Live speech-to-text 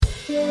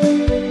Welcome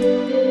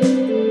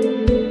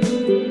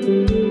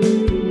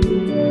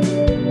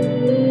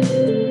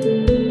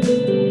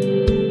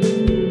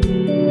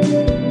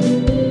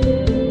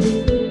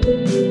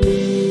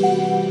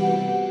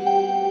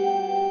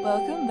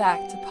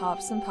back to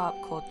Pops and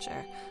Pop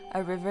Culture,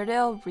 a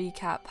Riverdale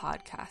recap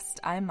podcast.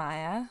 I'm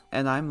Maya.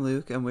 And I'm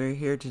Luke, and we're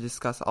here to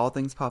discuss all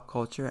things pop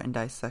culture and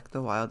dissect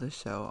the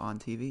wildest show on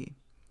TV.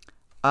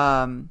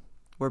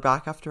 We're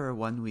back after a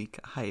 1-week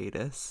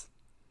hiatus,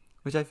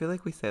 which I feel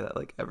like we say that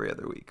like every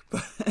other week.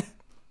 But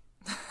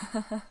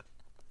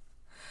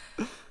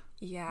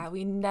Yeah,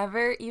 we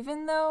never,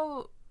 even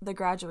though the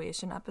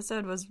graduation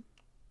episode was,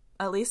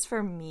 at least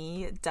for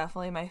me,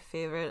 definitely my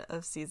favorite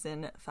of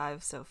season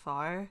 5 so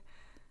far,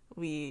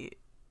 we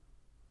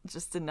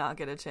just did not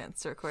get a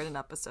chance to record an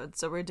episode.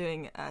 So we're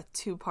doing a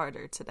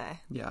 2-parter today.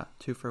 yeah,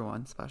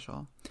 2-for-1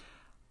 special.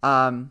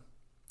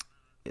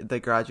 The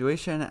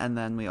graduation, and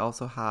then we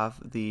also have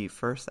the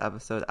first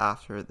episode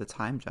after the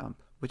time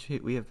jump, which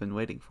we have been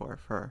waiting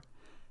for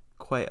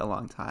quite a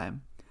long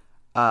time.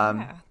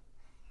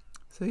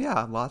 So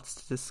yeah, lots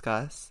to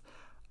discuss.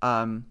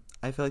 I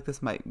feel like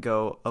this might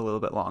go a little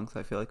bit long, so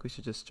I feel like we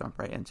should just jump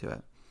right into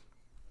it.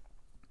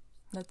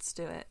 Let's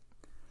do it.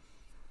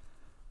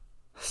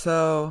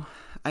 So,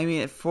 I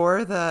mean,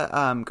 for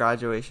the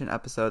graduation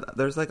episode,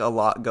 there's like a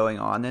lot going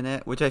on in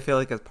it, which I feel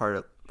like is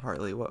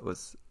partly what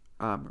was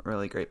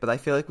really great. But I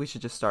feel like we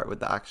should just start with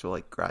the actual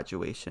like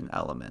graduation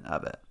element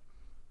of it,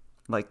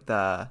 like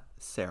the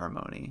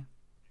ceremony.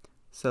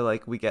 So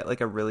like we get like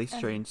a really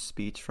strange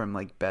speech from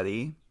like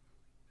Betty.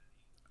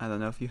 I don't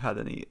know if you had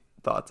any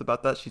thoughts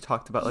about that. She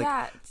talked about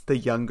like the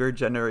younger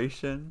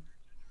generation.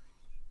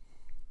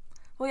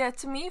 Well, yeah,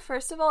 to me,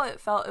 first of all, it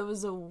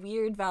was a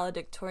weird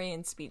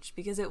valedictorian speech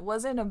because it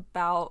wasn't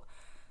about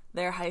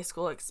their high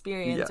school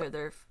experience or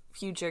their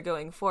future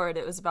going forward.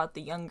 It was about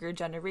the younger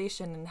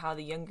generation and how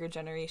the younger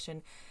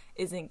generation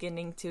isn't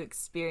getting to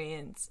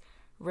experience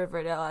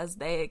Riverdale as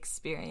they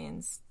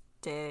experienced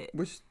it.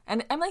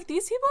 And I'm like,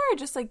 these people are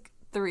just like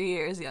 3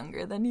 years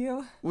younger than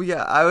you. Well,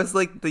 yeah, I was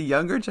like, the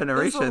younger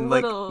generation,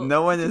 like,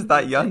 no one is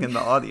that young in the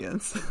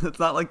audience. It's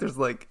not like there's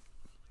like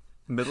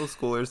middle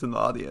schoolers in the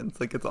audience.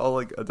 Like, it's all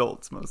like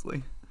adults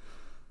mostly.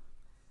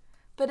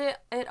 But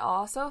it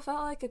also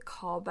felt like a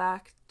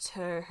callback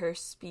to her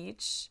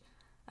speech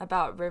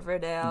about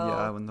Riverdale.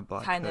 Yeah, when the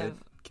Black Hood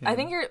came. I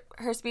think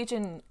her speech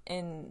in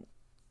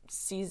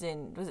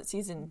season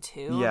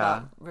 2 yeah.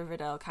 about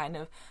Riverdale kind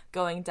of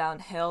going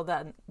downhill,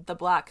 that the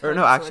Black Hood. Or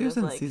no, actually, it was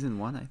in like, season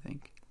 1.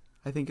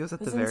 I think it was at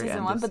the very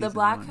end one, of but season the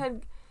Black 1.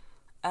 Hood.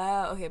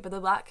 Okay, but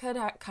the Black Hood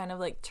kind of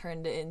like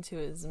turned it into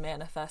his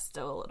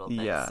manifesto a little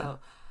bit. Yeah. So,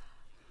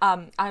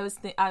 I was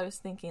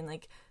thinking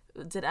like,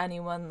 did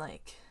anyone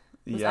like?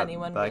 Was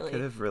anyone that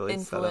could have really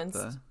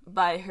influenced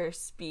by her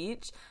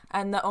speech?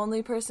 And the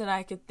only person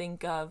I could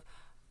think of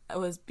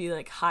was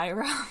like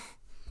Hiram.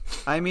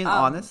 I mean,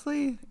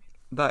 honestly,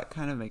 that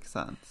kind of makes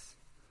sense.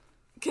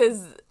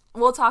 Because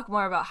we'll talk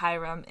more about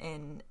Hiram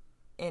in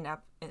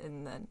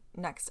the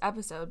next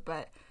episode,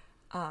 but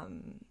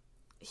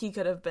he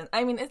could have been.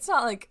 I mean, it's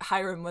not like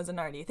Hiram wasn't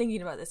already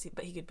thinking about this,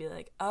 but he could be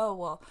like, oh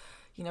well,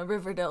 you know,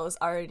 Riverdale is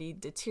already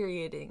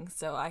deteriorating,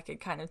 so I could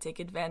kind of take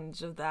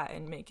advantage of that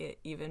and make it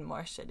even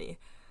more shitty.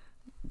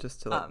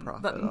 Just to like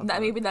profit.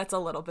 But maybe that's a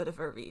little bit of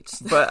a reach.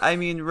 But I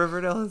mean,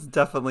 Riverdale has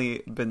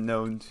definitely been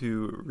known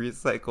to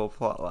recycle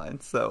plot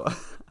lines, so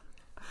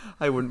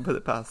I wouldn't put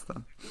it past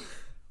them.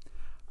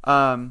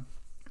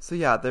 So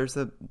yeah, there's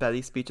a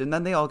Betty speech, and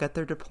then they all get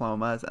their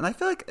diplomas, and I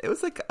feel like it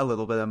was like a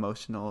little bit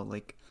emotional,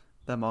 like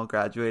them all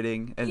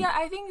graduating. And yeah,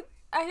 I think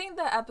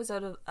the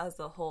episode as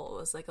a whole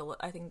was like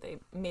I think they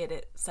made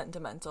it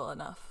sentimental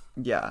enough.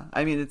 Yeah,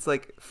 I mean, it's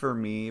like, for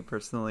me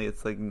personally,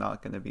 it's like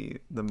not going to be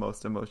the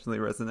most emotionally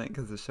resonant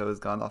because the show has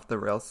gone off the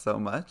rails so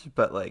much,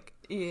 but like,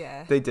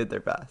 yeah, they did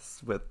their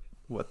best with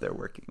what they're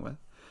working with.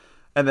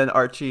 And then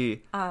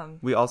Archie,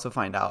 we also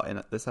find out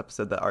in this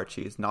episode that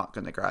Archie is not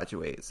going to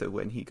graduate, so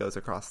when he goes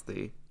across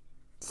the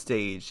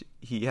stage,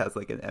 he has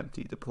like an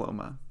empty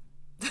diploma.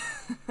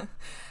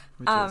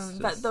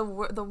 But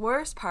the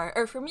worst part,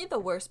 or for me, the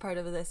worst part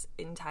of this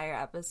entire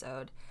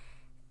episode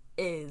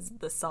is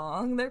the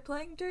song they're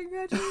playing during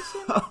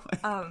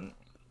graduation.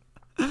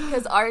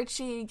 Because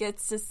Archie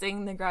gets to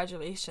sing the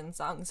graduation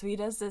song, so he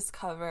does this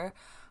cover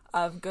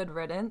of "Good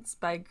Riddance"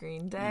 by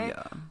Green Day.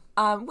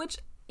 Yeah. Which,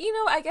 you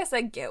know, I guess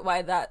I get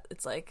why that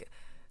it's like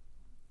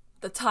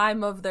the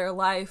time of their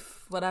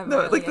life, whatever.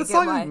 No, like the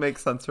song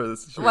makes sense for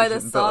this situation. Why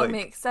the song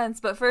makes sense,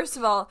 but first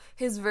of all,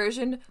 his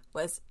version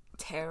was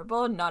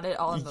terrible, not at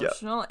all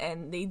emotional,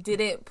 and they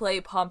didn't play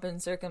Pomp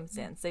and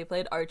Circumstance. They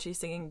played Archie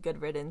singing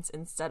Good Riddance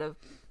instead of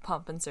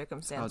Pomp and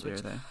Circumstance,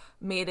 which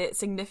made it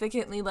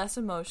significantly less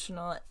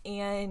emotional,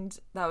 and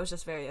that was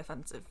just very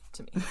offensive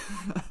to me.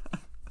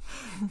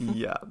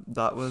 Yeah,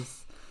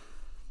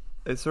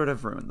 it sort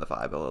of ruined the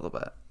vibe a little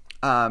bit.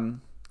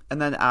 And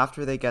then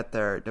after they get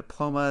their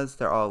diplomas,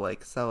 they're all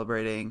like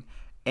celebrating,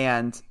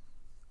 and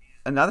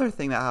another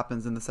thing that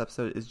happens in this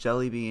episode is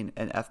Jellybean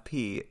and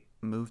FP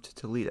move to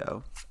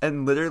Toledo.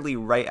 And literally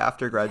right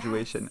after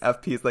graduation,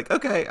 FP is like,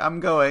 okay, I'm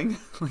going.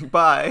 Like,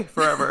 bye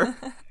forever.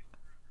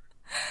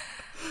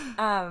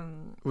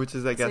 Which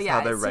is, I guess,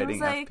 how they're writing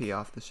FP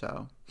off the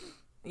show.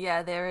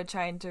 Yeah, they were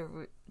trying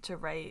to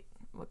write,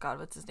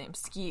 what's his name?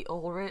 Skeet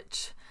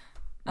Ulrich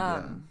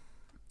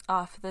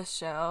off the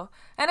show.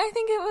 And I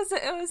think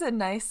it was a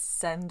nice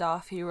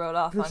send-off. He rode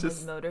off on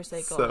his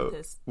motorcycle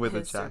with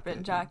his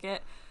serpent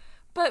jacket.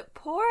 But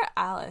poor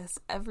Alice,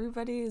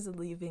 everybody is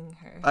leaving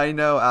her. I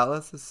know,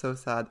 Alice is so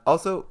sad.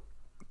 Also,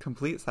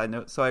 complete side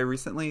note, so I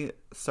recently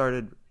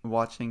started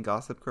watching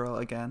Gossip Girl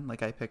again.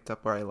 Like, I picked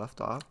up where I left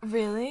off.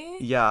 Really?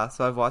 Yeah,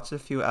 so I've watched a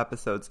few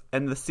episodes,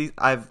 and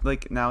I've,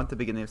 like, now at the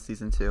beginning of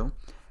season 2,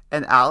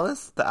 and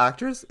Alice, the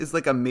actress, is,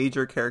 like, a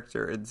major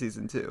character in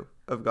season 2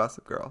 of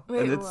Gossip Girl.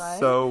 Wait, and it's what?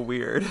 so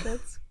weird.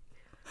 That's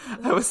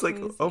I was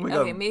crazy. like, oh my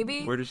god,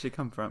 maybe, where did she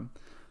come from?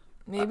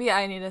 Maybe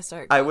I need to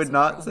start I would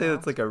not Girl say now.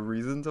 that's, like, a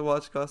reason to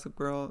watch Gossip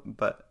Girl,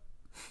 but...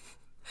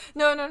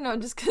 No,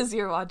 just because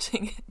you're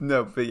watching it.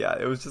 No, but yeah,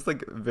 it was just,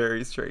 like,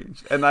 very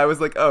strange. And I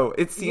was like, oh,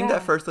 it seemed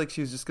at first like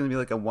she was just going to be,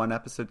 like, a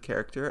one-episode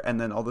character, and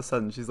then all of a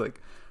sudden she's like,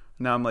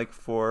 now I'm, like,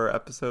 5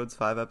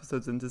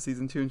 episodes into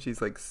season 2, and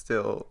she's, like,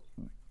 still,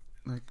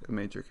 like, a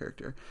major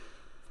character.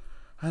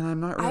 And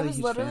I'm not really a huge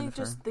fan of her. I was literally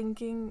just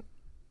thinking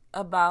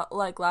about,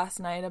 like, last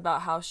night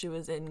about how she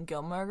was in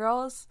Gilmore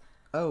Girls.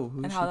 Oh,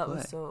 who and she how that play?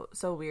 Was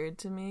so weird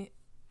to me.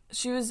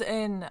 She was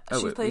in.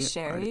 She plays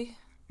Sherry.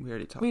 We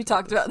already talked. We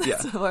talked about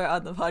this before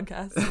on the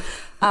podcast.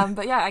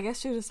 But yeah, I guess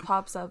she just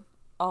pops up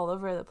all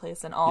over the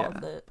place in all of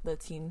the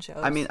teen shows.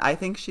 I mean, I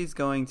think she's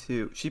going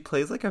to. She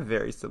plays like a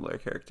very similar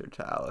character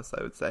to Alice,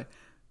 I would say.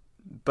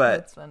 But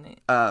that's funny.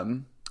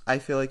 I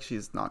feel like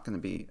she's not going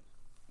to be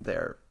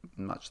there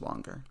much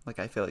longer. Like,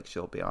 I feel like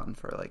she'll be on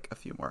for like a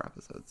few more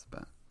episodes,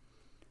 but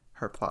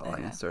her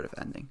plotline is sort of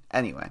ending.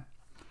 Anyway.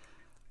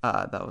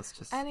 That was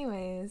just...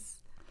 Anyways,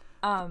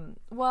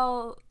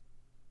 well,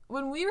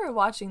 when we were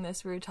watching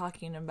this, we were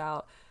talking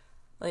about,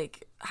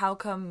 like, how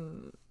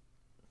come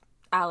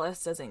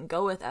Alice doesn't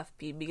go with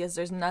FP, because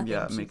there's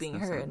nothing keeping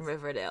her in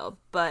Riverdale,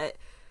 but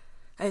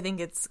I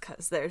think it's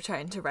because they're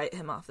trying to write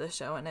him off the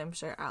show, and I'm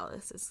sure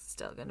Alice is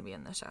still going to be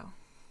in the show.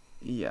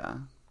 Yeah.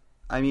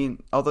 I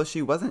mean, although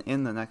she wasn't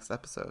in the next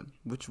episode,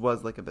 which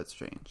was, like, a bit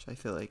strange, I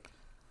feel like.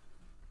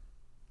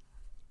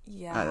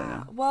 Yeah. I don't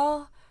know.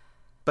 Well...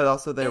 But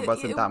also there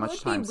wasn't that much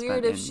time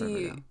spent in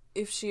Riverdale.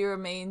 If she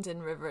remained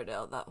in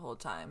Riverdale that whole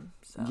time.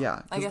 So.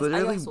 Yeah, because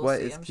literally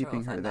what is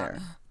keeping her there?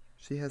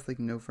 She has, like,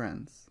 no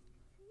friends.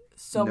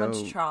 So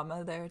much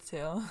trauma there,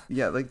 too.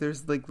 Yeah, like,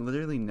 there's, like,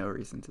 literally no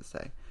reason to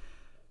stay.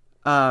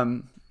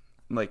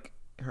 Like,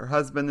 her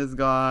husband is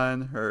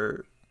gone,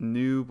 her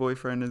new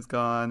boyfriend is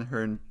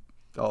gone,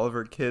 all of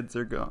her kids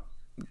are gone.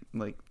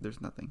 Like, there's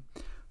nothing.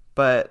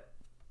 And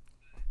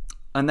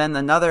then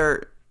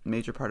another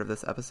major part of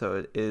this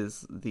episode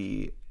is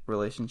the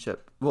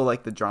relationship, well,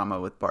 like, the drama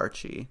with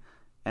Barchi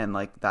and,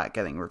 like, that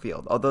getting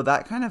revealed, although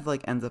that kind of,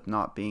 like, ends up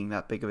not being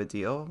that big of a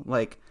deal.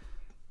 Like,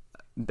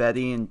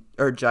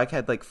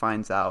 Jughead, like,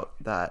 finds out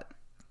that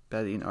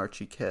Betty and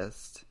Archie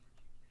kissed,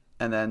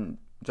 and then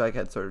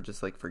Jughead sort of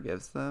just, like,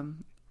 forgives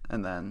them,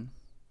 and then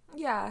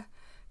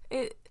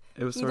it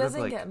was sort of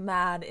like, he doesn't get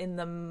mad in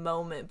the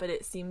moment, but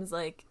it seems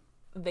like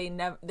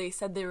they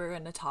said they were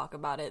going to talk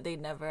about it. They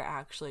never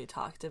actually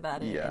talked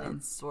about it. Yeah. And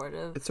it's sort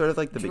of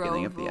like the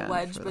beginning of the end.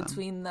 Wedge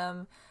between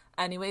them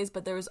anyways,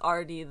 but there was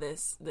already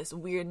this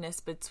weirdness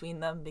between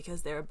them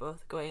because they were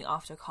both going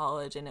off to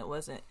college and it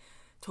wasn't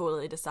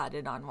totally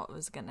decided on what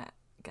was going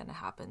to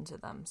happen to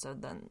them. So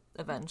then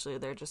eventually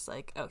they're just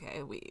like,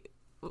 okay, we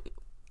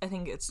I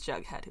think it's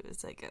Jughead who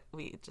is like,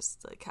 we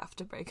just, like, have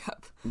to break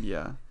up.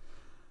 Yeah.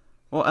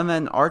 Well, and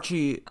then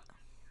Archie's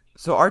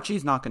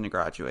not going to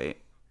graduate.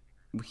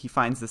 He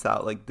finds this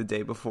out, like, the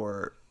day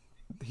before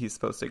he's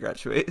supposed to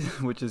graduate,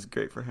 which is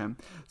great for him.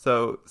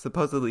 So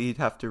supposedly he'd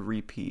have to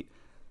repeat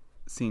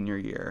senior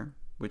year,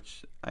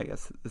 which I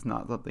guess is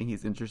not something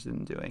he's interested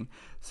in doing.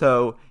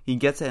 So he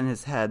gets it in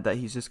his head that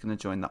he's just going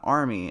to join the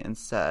army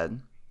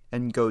instead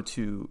and go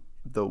to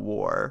the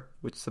war,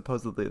 which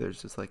supposedly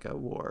there's just, like, a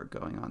war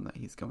going on that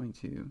he's going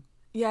to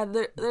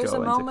there's a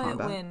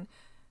moment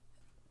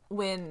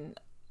when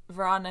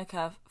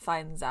Veronica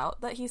finds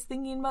out that he's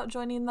thinking about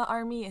joining the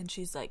army, and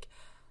she's like,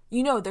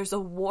 there's a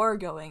war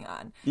going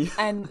on. Yeah.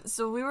 And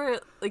so we were,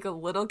 like, a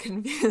little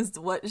confused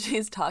what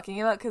she's talking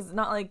about, because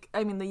not like,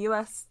 I mean, the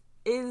U.S.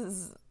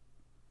 is,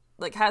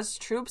 like, has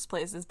troops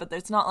places, but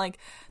it's not like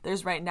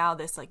there's right now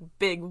this, like,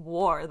 big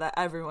war that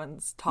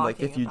everyone's talking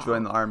about. Like, if you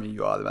join the army,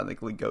 you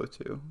automatically go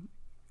to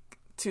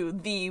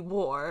the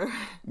war.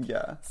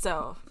 Yeah.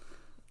 So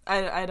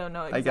I don't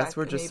know exactly. I guess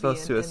we're just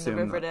supposed to assume in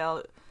the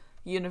Riverdale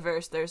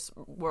universe there's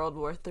World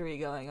War III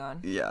going on.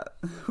 Yeah.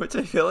 Which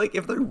I feel like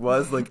if there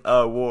was, like,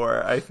 a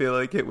war, I feel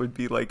like it would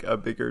be, like, a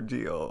bigger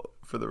deal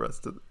for the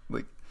rest of,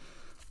 like,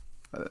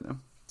 I don't know,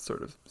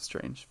 sort of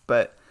strange.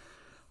 But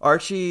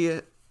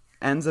Archie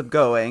ends up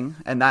going,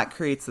 and that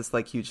creates this,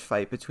 like, huge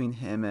fight between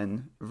him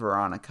and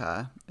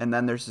Veronica. And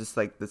then there's just,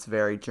 like, this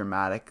very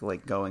dramatic,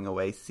 like, going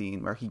away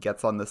scene where he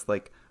gets on this,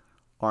 like,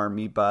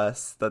 army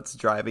bus that's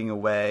driving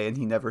away, and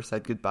he never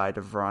said goodbye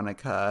to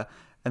Veronica,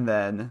 and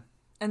then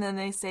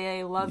they say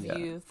I love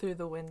you through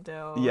the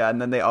window. Yeah,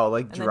 and then they all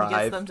like drive. And then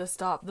he gets them to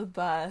stop the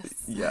bus.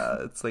 Yeah,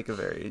 it's like a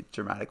very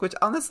dramatic, which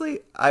honestly,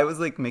 I was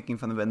like making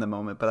fun of it in the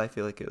moment, but I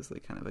feel like it was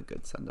like kind of a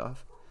good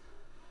send-off.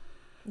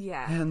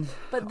 Yeah.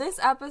 But this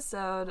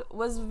episode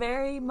was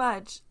very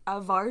much a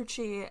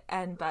Varchi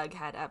and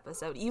Bughead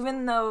episode.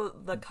 Even though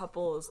the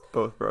couples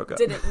both broke up,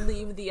 didn't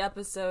leave the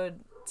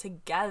episode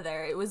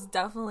together, it was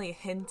definitely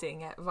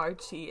hinting at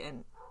Varchi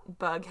and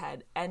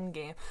Bughead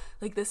endgame.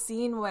 Like the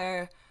scene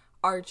where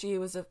Archie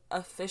was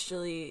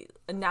officially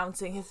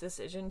announcing his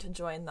decision to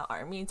join the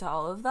army to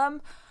all of them.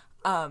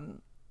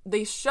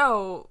 They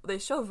show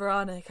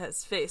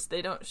Veronica's face.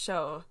 They don't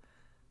show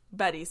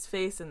Betty's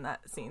face in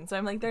that scene. So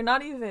I'm like, they're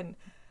not even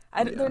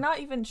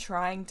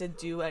trying to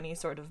do any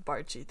sort of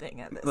Barchi thing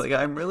at this point.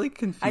 I'm really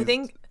confused. I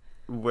think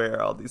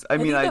where all these. I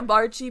think the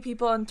Barchi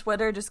people on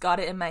Twitter just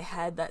got it in my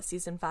head that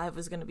season 5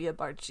 was going to be a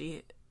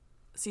Barchi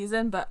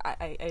season, but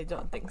I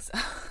don't think so.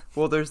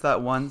 Well, there's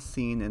that one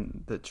scene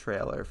in the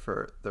trailer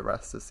for the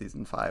rest of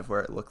season 5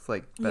 where it looks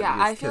like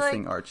Betty is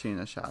kissing Archie in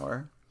a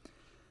shower.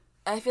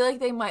 I feel like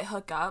they might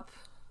hook up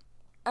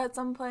at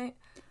some point.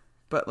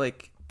 But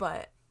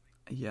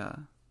yeah.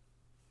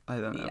 I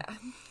don't know. Yeah.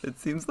 It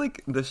seems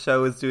like the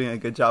show is doing a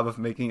good job of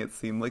making it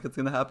seem like it's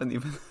going to happen,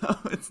 even though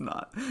it's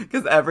not.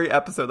 Because every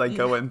episode I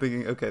go in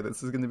thinking, okay,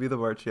 this is going to be the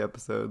Archie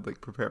episode,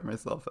 like prepare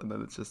myself, and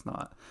then it's just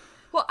not.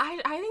 Well, I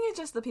think it's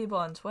just the people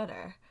on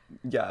Twitter.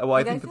 Yeah, well,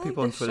 I think the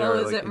people on Twitter are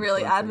like, the show isn't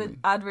really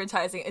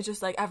advertising. It's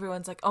just like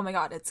everyone's like, oh my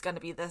god, it's going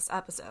to be this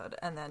episode.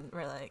 And then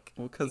we're like,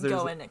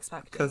 go in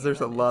expecting. Because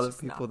there's a lot of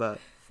people that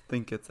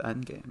think it's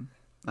Endgame.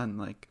 And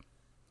like,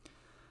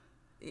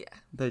 yeah,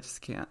 they just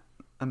can't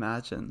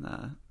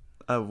imagine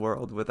a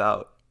world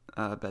without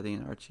Betty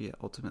and Archie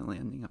ultimately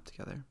ending up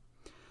together.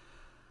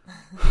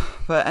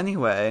 But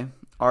anyway,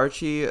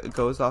 Archie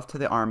goes off to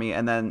the army,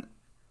 and then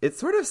it's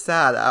sort of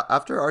sad.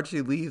 After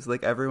Archie leaves,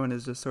 like, everyone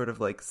is just sort of,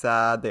 like,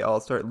 sad. They all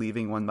start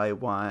leaving one by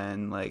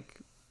one, like,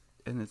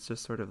 and it's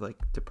just sort of, like,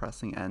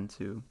 depressing end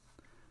to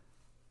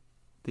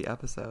the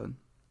episode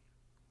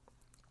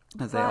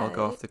as they all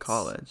go off to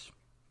college.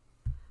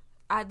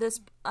 At this,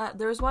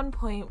 there was one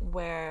point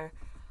where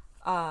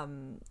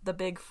the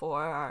big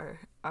four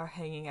are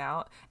hanging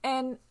out,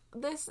 and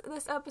this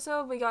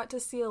episode we got to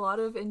see a lot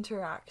of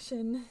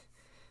interaction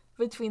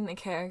between the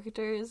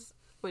characters,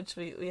 which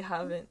we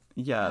haven't.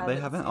 Yeah, they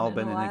haven't all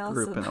been in a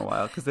group in a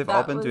while because they've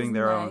all been doing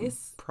their own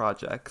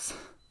projects.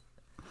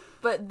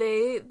 But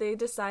they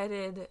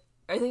decided,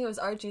 I think it was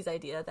Archie's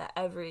idea, that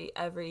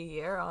every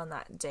year on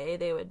that day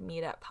they would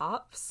meet at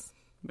Pops.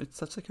 It's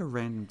such like a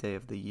random day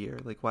of the year.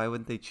 Like, why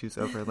wouldn't they choose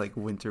over like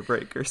winter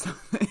break or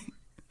something?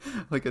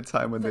 Like a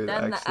time when they'd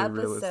actually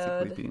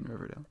realistically be in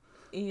Riverdale.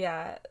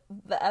 Yeah,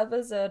 the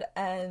episode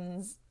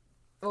ends.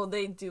 Well,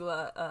 they do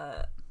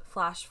a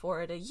flash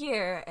forward a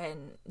year,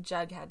 and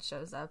Jughead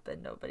shows up,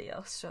 and nobody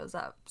else shows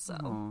up.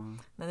 So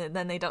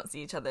then they don't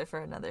see each other for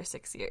another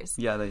 6 years.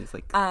 Yeah, they just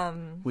like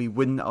we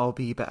wouldn't all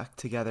be back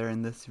together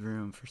in this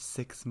room for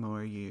 6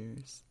 more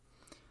years.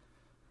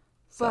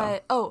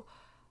 So.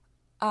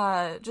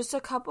 But just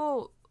a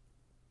couple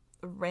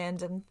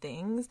random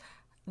things.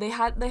 They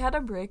had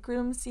a break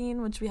room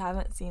scene, which we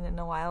haven't seen in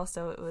a while,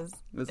 so it was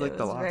like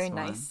the last very one.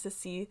 nice to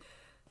see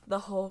the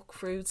whole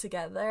crew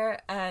together.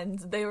 And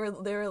they were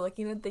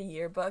looking at the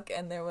yearbook,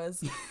 and there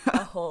was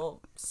a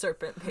whole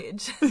serpent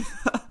page,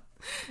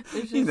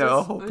 which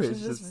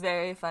is just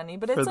very funny.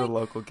 But it's for the like,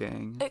 local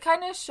gang. It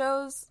kind of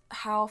shows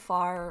how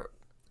far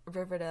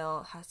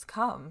Riverdale has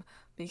come,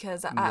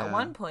 because at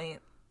one point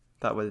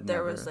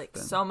there was like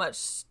so much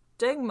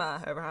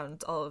stigma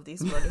around all of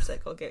these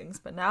motorcycle gangs,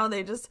 but now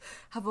they just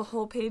have a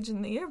whole page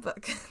in the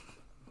yearbook.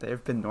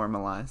 They've been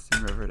normalized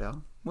in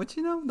Riverdale, which,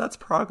 that's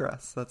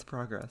progress.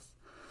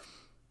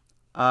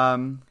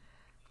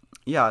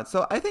 Yeah,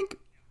 so I think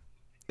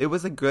it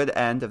was a good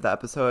end of the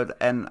episode,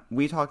 and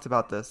we talked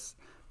about this,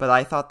 but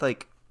I thought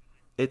like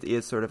it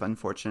is sort of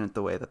unfortunate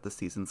the way that the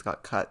seasons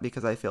got cut,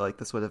 because I feel like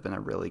this would have been a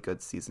really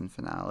good season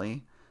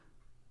finale,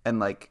 and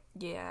like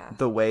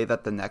the way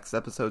that the next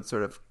episode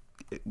sort of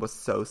it was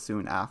so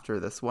soon after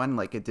this one,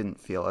 like it didn't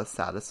feel as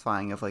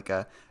satisfying of like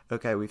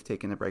okay, we've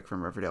taken a break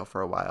from Riverdale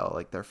for a while,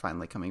 like they're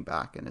finally coming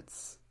back and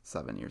it's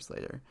 7 years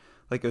later.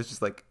 Like it was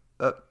just like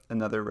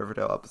another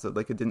Riverdale episode.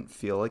 Like it didn't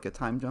feel like a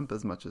time jump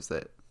as much as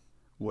it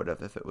would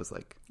have if it was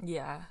like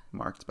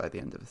marked by the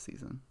end of a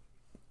season.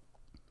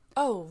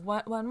 Oh,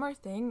 one more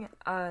thing.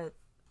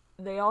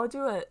 They all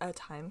do a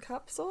time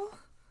capsule.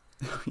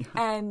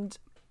 And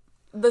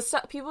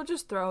people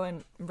just throw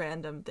in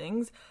random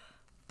things.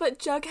 But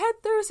Jughead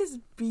throws his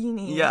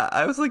beanie. Yeah,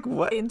 I was like,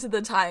 what? Into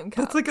the time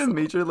capsule. That's like a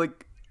major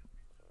like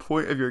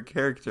point of your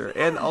character.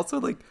 And also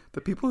like the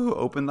people who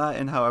open that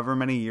in however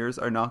many years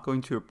are not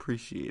going to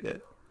appreciate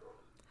it.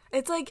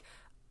 It's like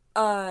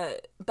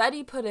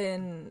Betty put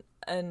in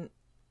a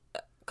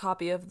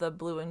copy of the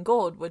blue and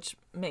gold, which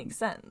makes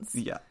sense.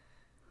 Yeah.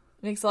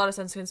 Makes a lot of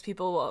sense because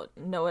people will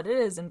know what it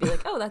is and be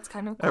like, oh, that's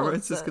kind of cool.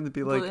 Everyone's just going to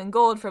be like blue and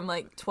gold from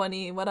like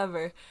 20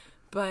 whatever.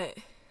 But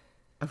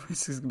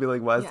everybody's just gonna be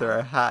like, why is there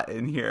a hat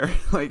in here?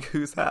 Like,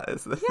 whose hat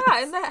is this?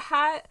 Yeah, and that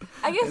hat,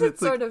 I guess it's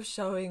sort of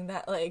showing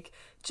that, like,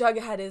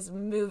 Jughead is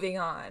moving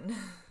on.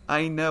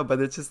 I know, but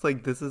it's just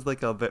like, this is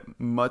like a bit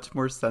much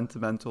more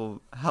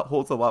sentimental,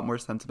 holds a lot more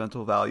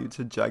sentimental value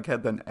to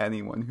Jughead than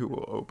anyone who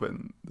will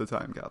open the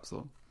time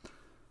capsule.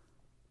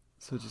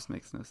 So it just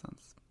makes no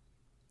sense.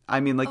 I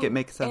mean, like, it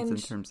makes sense in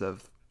terms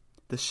of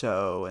the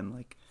show and,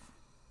 like,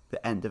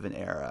 the end of an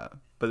era,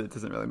 but it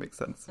doesn't really make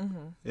sense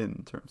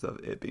in terms of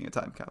it being a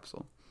time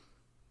capsule.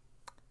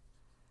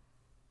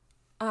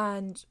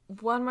 And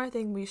one more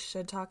thing we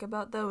should talk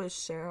about, though, is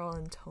Cheryl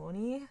and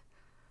Tony.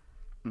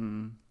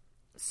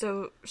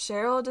 So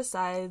Cheryl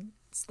decides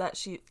that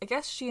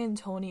she and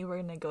Tony were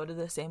going to go to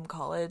the same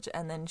college,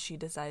 and then she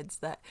decides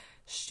that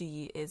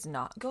she is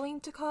not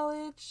going to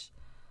college.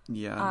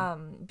 Yeah.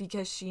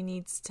 Because she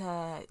needs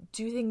to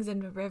do things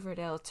in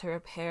Riverdale to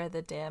repair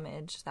the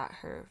damage that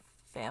her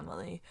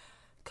family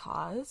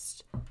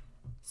caused.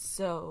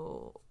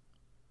 So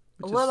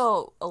a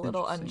little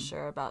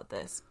unsure about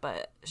this,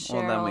 but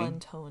Cheryl and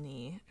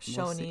Tony,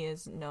 Shoni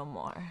is no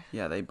more.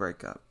 Yeah, they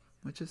break up,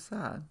 which is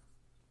sad.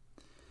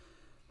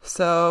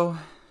 So,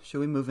 should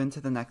we move into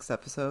the next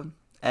episode?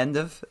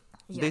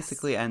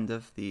 Basically end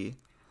of the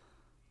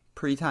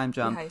pre-time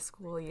jump. The high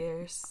school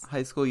years.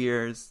 High school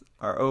years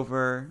are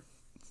over.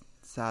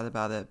 Sad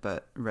about it,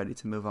 but ready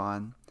to move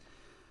on.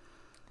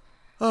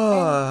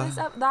 And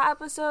that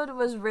episode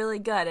was really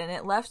good, and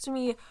it left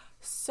me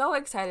so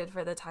excited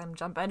for the time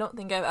jump. I don't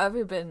think I've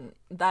ever been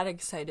that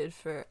excited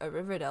for a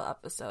Riverdale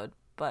episode,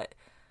 but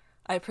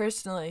I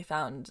personally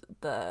found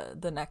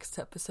the next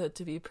episode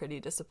to be pretty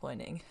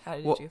disappointing. How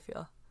did you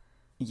feel?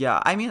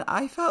 Yeah, I mean,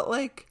 I felt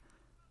like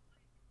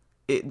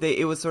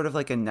it was sort of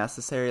like a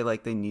necessary,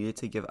 like, they needed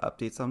to give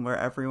updates on where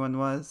everyone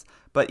was.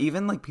 But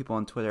even, like, people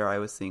on Twitter I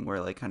was seeing were,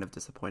 like, kind of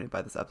disappointed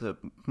by this episode,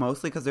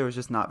 mostly because there was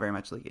just not very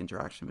much, like,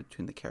 interaction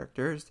between the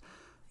characters.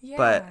 Yeah.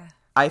 But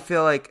I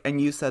feel like, and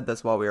you said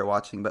this while we were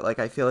watching, but, like,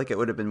 I feel like it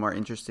would have been more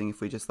interesting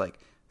if we just, like,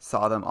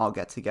 saw them all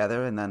get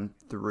together, and then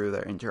through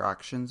their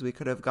interactions we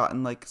could have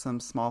gotten, like, some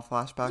small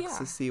flashbacks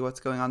to see what's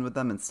going on with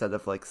them, instead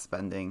of, like,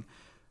 spending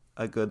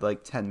a good,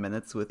 like, 10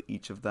 minutes with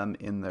each of them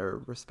in their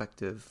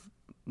respective,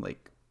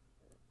 like,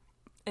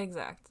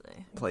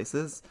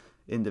 places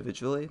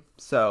individually.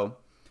 So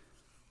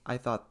I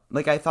thought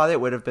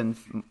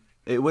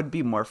it would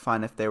be more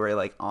fun if they were,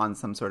 like, on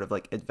some sort of,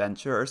 like,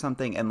 adventure or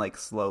something, and, like,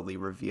 slowly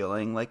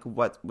revealing, like,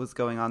 what was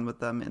going on with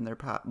them in their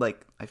past.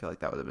 Like, I feel like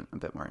that would have been a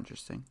bit more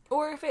interesting.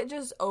 Or if it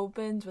just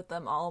opens with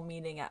them all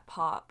meeting at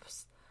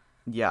Pops.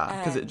 Yeah,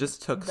 because it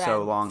just took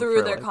so long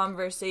through their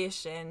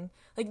conversation.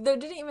 Like, there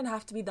didn't even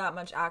have to be that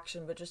much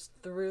action, but just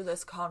through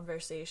this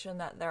conversation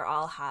that they're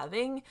all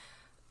having,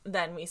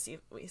 then we see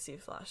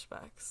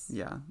flashbacks.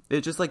 Yeah,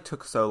 it just, like,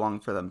 took so long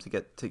for them to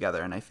get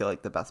together, and I feel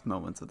like the best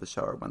moments of the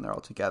show are when they're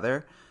all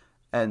together,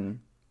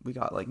 and we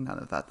got, like, none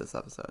of that this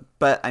episode.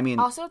 But I mean,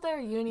 also their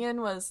union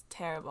was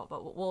terrible,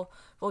 but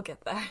we'll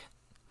get there.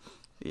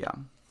 Yeah.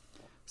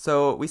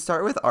 So we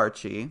start with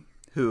Archie,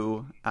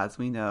 who, as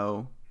we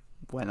know,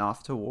 went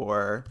off to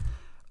war,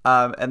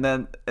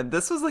 and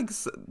this was, like,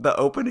 the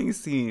opening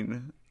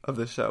scene of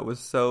the show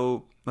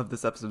of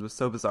this episode was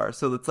so bizarre.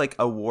 So it's like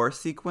a war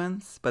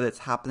sequence, but it's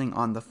happening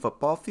on the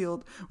football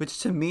field, which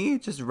to me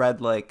just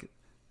read like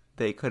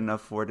they couldn't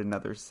afford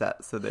another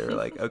set. So they were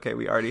like, okay,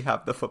 we already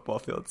have the football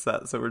field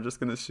set, so we're just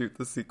going to shoot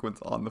the sequence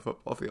on the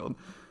football field.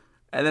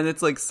 And then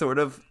it's, like, sort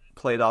of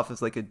played off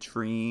as, like, a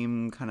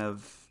dream kind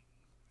of,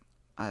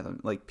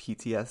 like,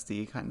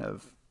 PTSD kind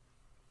of,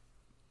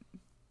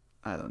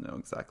 I don't know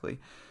exactly.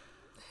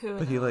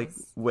 But he, like,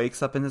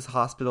 wakes up in his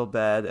hospital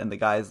bed, and the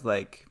guy's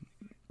like,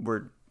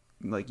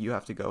 you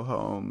have to go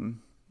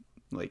home,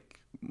 like,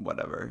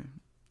 whatever.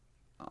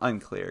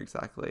 Unclear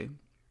exactly.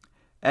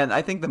 And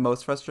I think the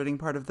most frustrating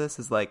part of this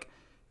is, like,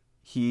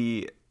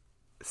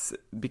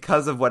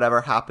 because of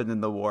whatever happened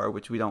in the war,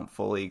 which we don't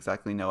fully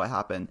exactly know what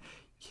happened,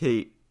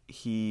 he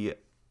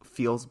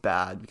feels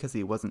bad because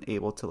he wasn't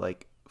able to,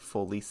 like,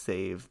 fully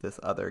save this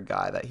other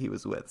guy that he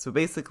was with. So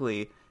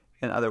basically,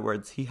 in other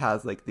words, he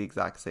has, like, the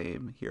exact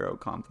same hero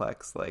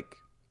complex, like,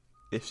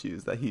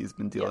 issues that he's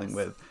been dealing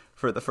with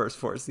for the first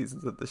 4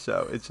 seasons of the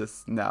show. It's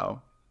just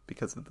now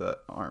because of the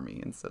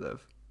army instead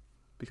of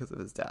because of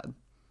his dad.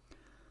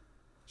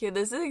 Yeah,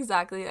 this is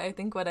exactly, I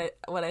think, what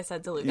I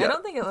said to Luke. Yeah. I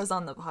don't think it was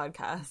on the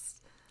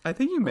podcast. I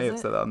think you may have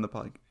said that on the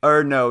podcast.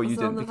 Or no, you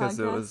didn't, because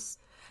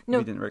we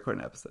didn't record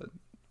an episode.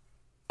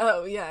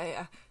 Oh,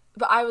 yeah.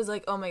 But I was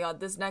like, oh my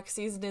god, this next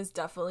season is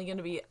definitely going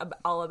to be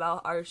all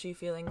about Archie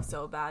feeling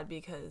so bad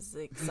because,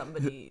 like,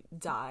 somebody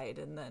died,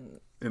 and then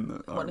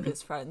one of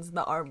his friends in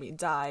the army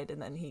died,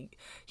 and then he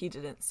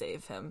didn't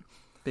save him.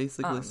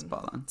 Basically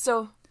spot on.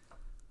 So,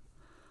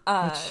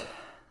 which,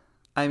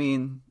 I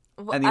mean,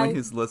 anyone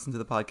who's listened to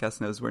the podcast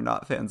knows we're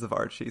not fans of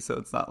Archie, so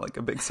it's not, like,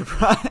 a big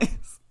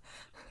surprise.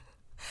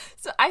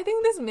 So I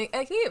think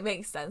it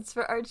makes sense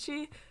for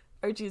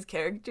Archie's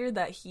character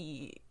that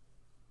he's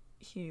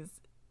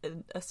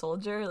a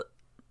soldier,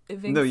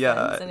 and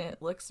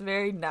it looks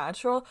very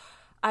natural.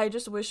 I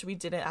just wish we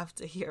didn't have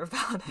to hear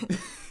about it.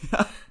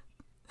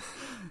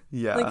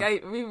 Yeah.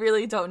 Like, we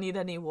really don't need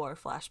any war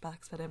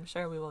flashbacks, but I'm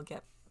sure we will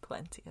get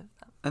plenty of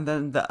them. And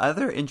then the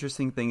other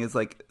interesting thing is,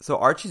 like, so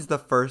Archie's the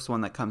first one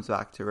that comes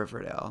back to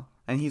Riverdale.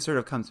 And he sort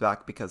of comes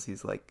back because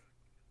he's, like,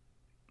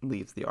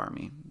 leaves the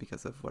army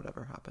because of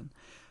whatever happened.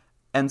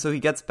 And so he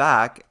gets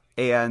back,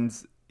 and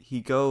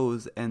he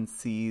goes and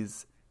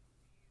sees...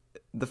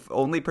 The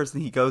only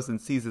person he goes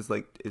and sees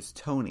is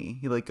Tony.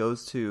 He, like,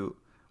 goes to...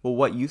 Well,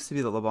 what used to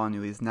be the Le Bon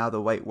Nuit is now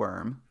the White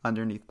Worm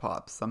underneath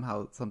Pops.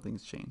 Somehow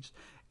something's changed.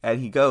 And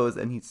he goes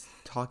and he's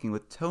talking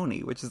with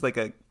Tony, which is like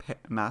a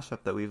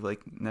mashup that we've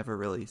like never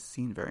really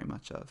seen very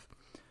much of,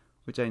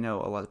 which I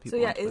know a lot of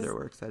people on Twitter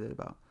were excited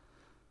about.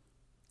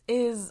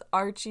 Is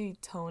Archie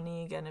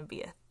Tony gonna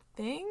be a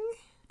thing?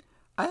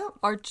 I don't...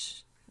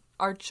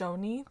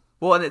 Archoni?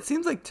 Well, and it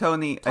seems like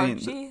Tony...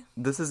 Archie? I mean,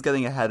 this is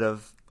getting ahead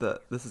of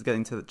this is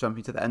getting to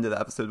jumping to the end of the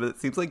episode, but it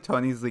seems like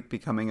Tony's like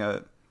becoming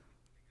a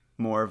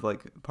more of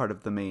like part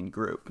of the main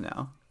group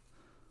now.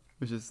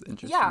 Which is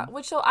interesting. Yeah,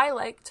 so I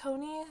like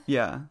Tony.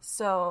 Yeah.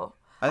 So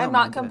I'm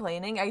not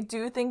complaining. I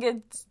do think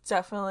it's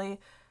definitely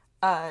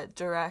a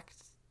direct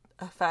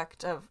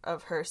effect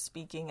of her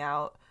speaking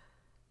out.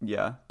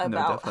 Yeah.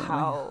 About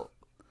how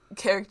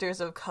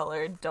characters of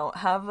color don't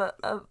have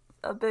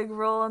a big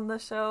role in the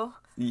show.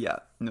 Yeah.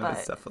 No,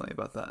 it's definitely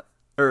about that.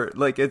 Or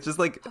like it just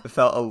like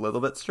felt a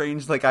little bit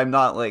strange. Like I'm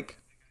not like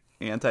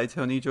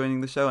anti-Tony joining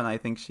the show, and I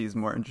think she's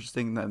more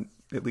interesting than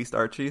at least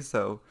Archie,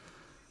 so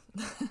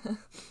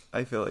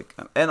I feel like,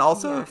 and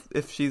also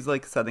if she's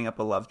like setting up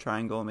a love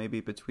triangle maybe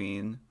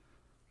between,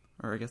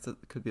 or I guess it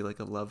could be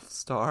like a love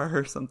star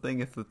or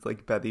something, if it's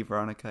like Betty,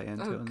 Veronica, and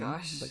Tony. Oh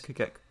gosh, that could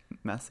get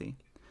messy.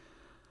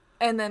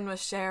 And then with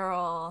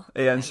Cheryl,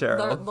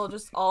 they'll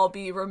just all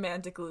be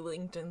romantically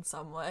linked in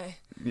some way.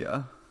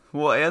 Yeah.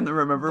 Well, and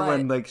remember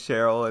when like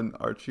Cheryl and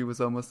Archie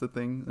was almost a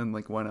thing in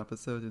like one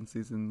episode in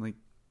season like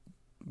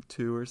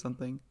 2 or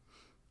something.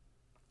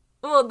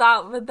 Well,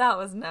 that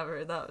was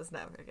never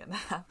gonna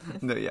happen.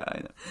 No, yeah,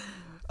 I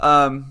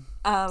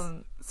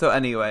know. So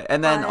anyway,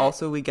 and then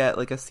also we get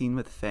like a scene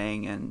with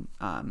Fang and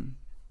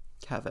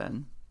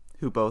Kevin,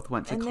 who both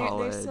went to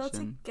college. They're still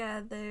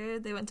together.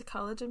 They went to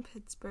college in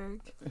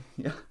Pittsburgh.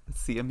 Yeah,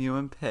 CMU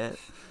and Pitt.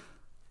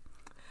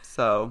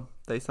 So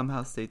they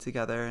somehow stay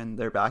together, and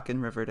they're back in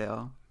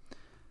Riverdale,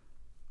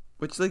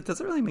 which like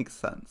doesn't really make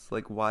sense.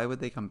 Like, why would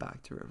they come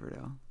back to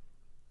Riverdale?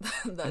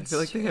 I feel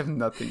like they have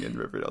nothing in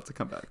Riverdale to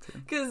come back to.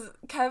 Because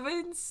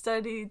Kevin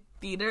studied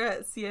theater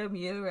at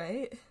CMU,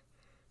 right?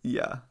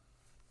 Yeah.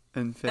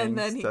 And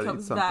then he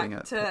comes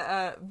back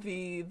to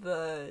be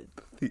the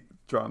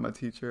drama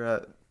teacher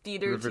at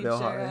theater Riverdale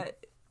teacher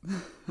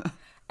High.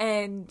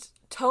 And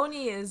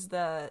Tony is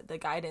the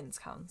guidance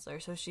counselor,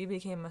 so she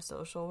became a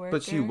social worker.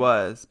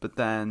 But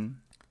then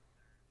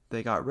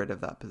they got rid of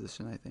that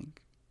position, I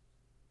think.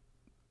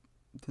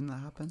 Didn't that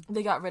happen?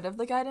 They got rid of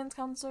the guidance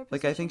counselor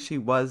position? Like, I think she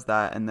was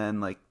that, and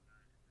then, like,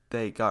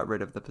 they got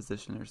rid of the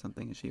position or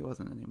something, and she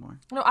wasn't anymore.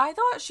 No, I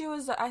thought she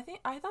was... I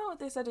thought what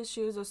they said is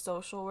she was a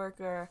social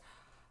worker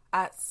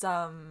at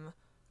some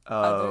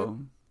other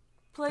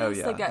place. Oh,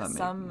 yeah, like, at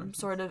some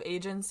sort of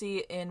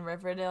agency in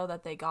Riverdale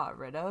that they got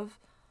rid of.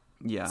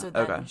 Yeah, so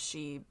then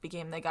she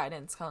became the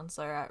guidance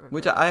counselor at Riverdale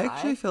Which I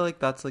actually feel like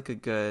that's, like, a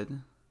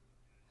good...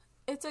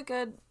 It's a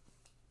good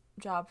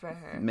job for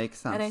her. Makes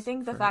sense. And I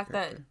think the fact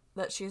that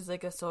she's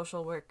like a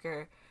social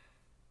worker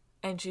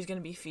and she's going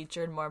to be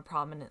featured more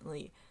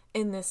prominently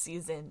in this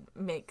season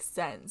makes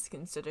sense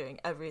considering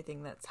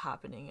everything that's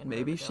happening in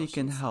Maybe Riverdale. She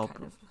can help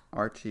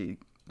Archie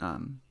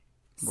work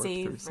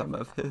through some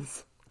of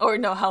his... Or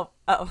no, help.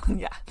 Oh,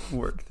 yeah.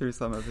 Work through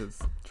some of his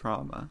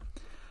trauma.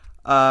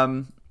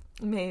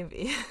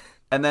 Maybe.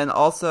 And then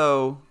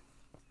also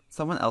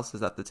someone else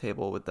is at the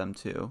table with them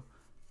too.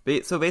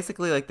 So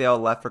basically, like, they all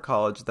left for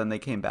college, then they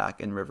came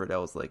back, and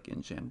Riverdale was, like,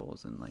 in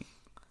shambles and, like,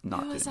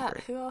 not doing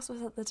great. Who else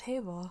was at the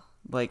table?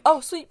 Like,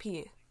 Sweet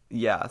Pea.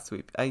 Yeah,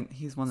 Sweet Pea.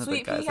 He's one of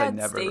the guys I never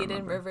remember. Sweet Pea had stayed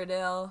in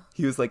Riverdale.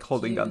 He was, like,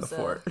 holding down the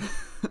fort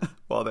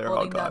while they were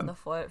all gone. Holding down the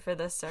fort for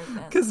the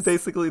serpents. Because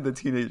basically the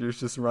teenagers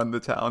just run the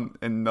town,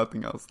 and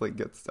nothing else, like,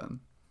 gets done.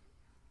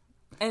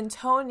 And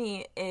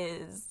Tony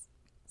is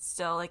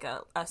still like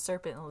a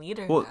serpent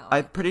leader now. Well,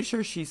 I'm pretty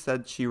sure she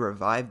said she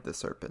revived the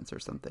serpents or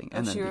something.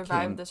 And then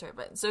revived the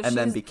serpents. So and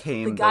then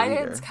became the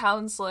guidance leader.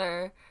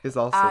 Counselor is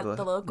also at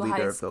the local leader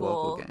high of school the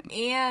local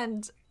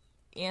gang.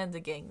 and the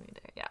gang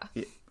leader.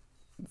 Yeah.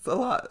 It's a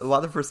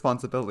lot of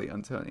responsibility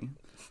on Tony.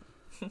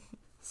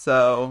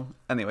 So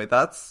anyway,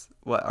 that's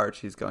what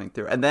Archie's going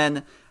through. And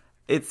then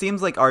it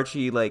seems like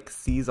Archie like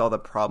sees all the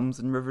problems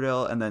in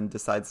Riverdale and then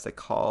decides to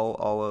call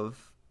all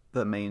of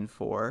the main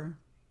four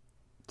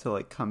to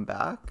like come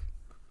back.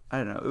 I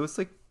don't know. It was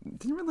like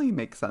didn't really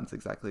make sense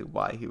exactly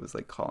why he was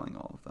like calling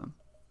all of them.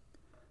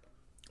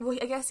 Well,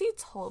 I guess he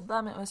told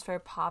them it was for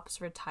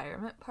Pop's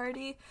retirement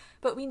party,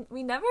 but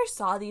we never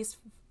saw these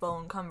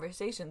phone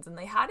conversations, and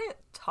they hadn't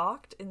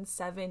talked in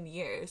 7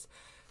 years.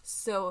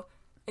 So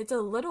it's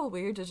a little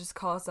weird to just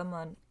call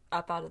someone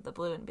up out of the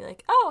blue and be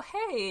like, "Oh,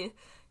 hey,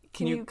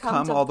 can you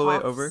come all the way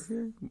over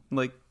here?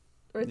 Like,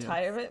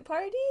 retirement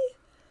party?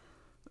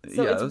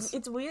 So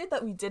it's weird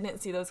that we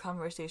didn't see those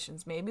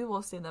conversations. Maybe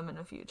we'll see them in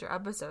a future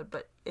episode,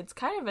 but it's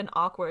kind of an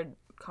awkward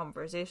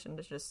conversation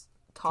to just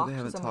talk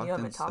to someone you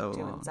haven't talked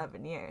to in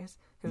 7 years,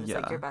 who's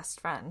like your best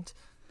friend.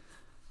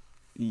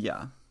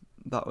 Yeah,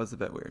 that was a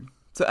bit weird.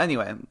 So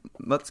anyway,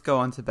 let's go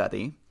on to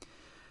Betty.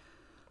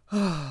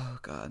 Oh,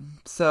 God.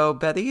 So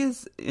Betty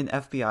is in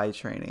FBI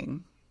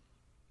training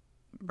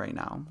right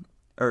now,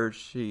 or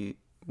she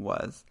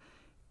was,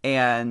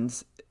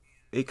 and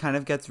it kind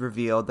of gets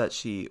revealed that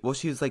she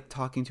was like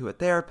talking to a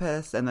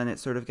therapist, and then it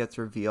sort of gets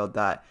revealed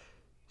that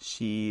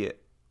she,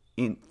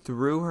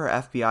 through her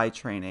FBI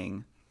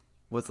training,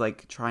 was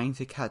like trying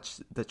to catch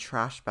the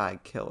trash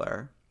bag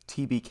killer,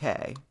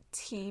 TBK.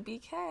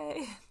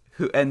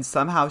 And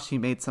somehow she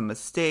made some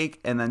mistake,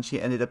 and then she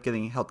ended up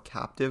getting held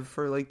captive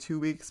for like 2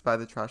 weeks by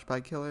the trash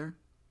bag killer.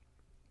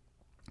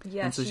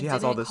 Yeah, and so she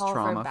has all this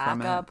trauma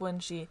from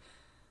it.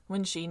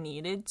 When she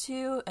needed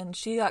to, and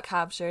she got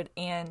captured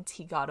and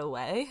he got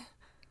away,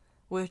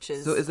 which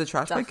is so. Is the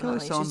trash bag killer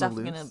still on the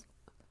loose?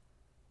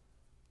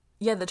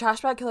 Yeah, the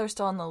trash bag killer is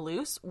still on the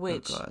loose,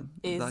 which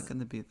is that going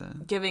to be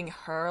giving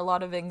her a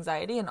lot of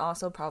anxiety, and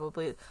also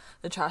probably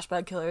the trash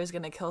bag killer is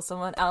going to kill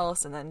someone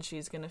else, and then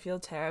she's going to feel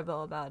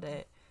terrible about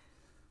it.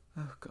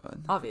 Oh,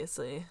 God.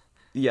 Obviously.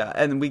 Yeah,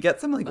 and we get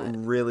some, like,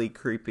 really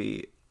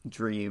creepy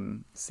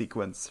dream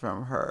sequence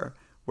from her,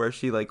 where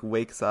she, like,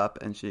 wakes up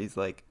and she's,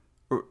 like,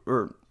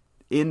 or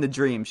in the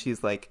dream,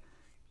 she's, like,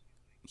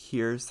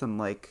 hears some,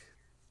 like,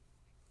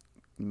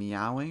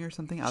 meowing or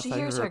something outside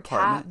of her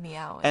apartment. Cat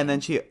meowing. And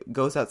then she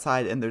goes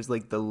outside and there's,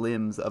 like, the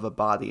limbs of a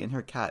body, and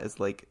her cat is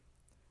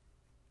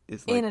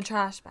in a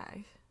trash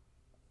bag.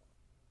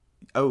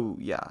 Oh,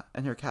 yeah.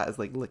 And her cat is,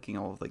 like, licking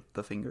all of, like,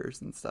 the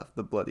fingers and stuff,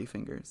 the bloody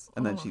fingers.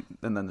 And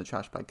then the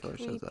trash bag killer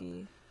shows up.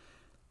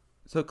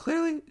 So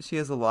clearly she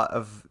has a lot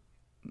of,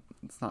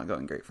 it's not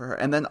going great for her.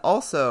 And then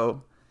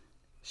also,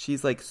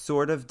 she's, like,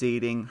 sort of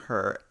dating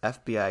her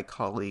FBI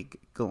colleague,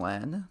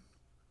 Glenn,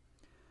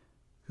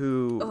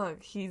 who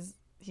he's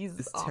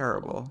is awful.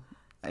 terrible.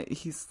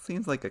 He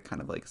seems like a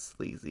kind of, like,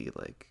 sleazy,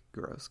 like,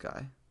 gross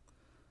guy.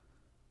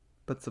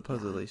 But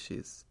supposedly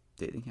she's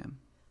dating him.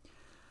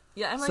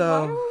 Yeah, I'm like, why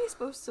are we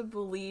supposed to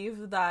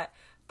believe that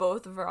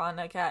both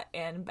Veronica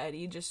and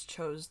Betty just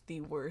chose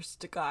the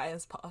worst guy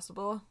as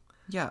possible?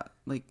 Yeah,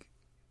 like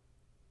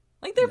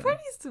they're pretty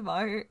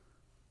smart.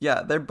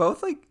 Yeah, they're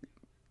both, like,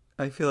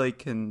 I feel like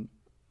can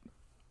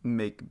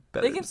make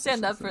better They can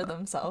stand up for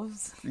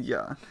themselves.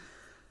 Yeah.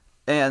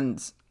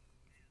 And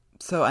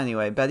so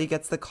anyway, Betty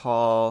gets the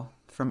call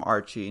from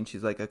Archie, and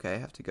she's like, okay, I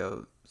have to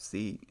go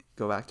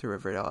back to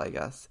Riverdale, I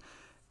guess.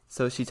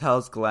 So she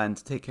tells Glenn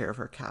to take care of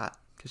her cat,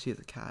 because she has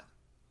a cat.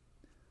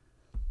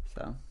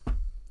 So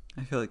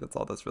I feel like that's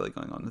all that's really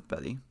going on with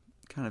Betty.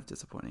 Kind of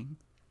disappointing.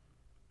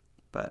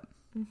 But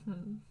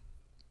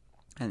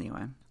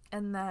anyway.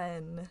 And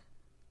then,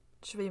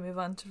 should we move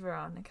on to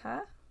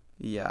Veronica?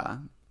 Yeah.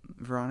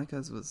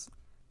 Veronica's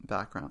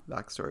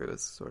backstory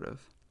was sort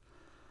of,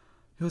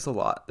 it was a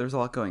lot. There's a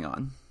lot going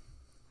on.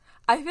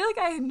 I feel like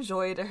I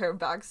enjoyed her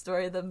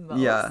backstory the most.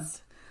 Yeah.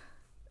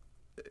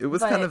 It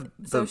was kind of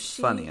the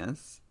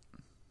funniest.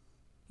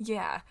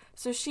 Yeah.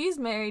 So she's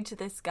married to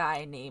this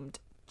guy named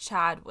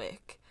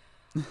Chadwick.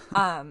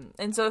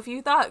 And so if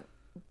you thought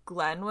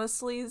Glenn was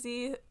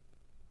sleazy,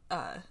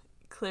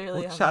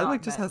 clearly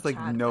Chadwick just has, like,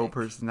 no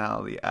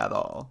personality at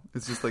all.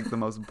 It's just, like, the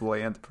most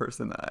bland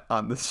person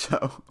on the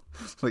show.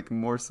 Like,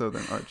 more so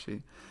than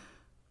Archie.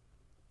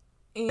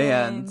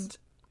 And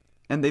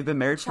they've been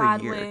married for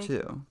a year,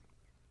 too.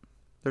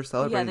 They're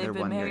celebrating their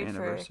 1 year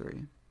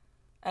anniversary.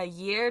 A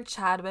year.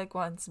 Chadwick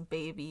wants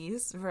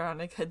babies.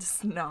 Veronica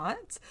does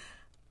not.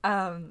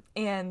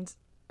 And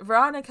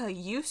Veronica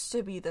used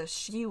to be the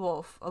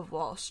she-wolf of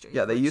Wall Street.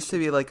 Yeah, they used to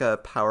be like a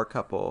power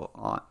couple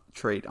on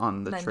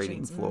the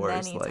trading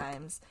floors. Many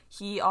times.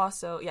 He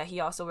also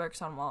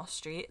works on Wall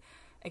Street,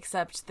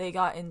 except they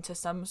got into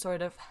some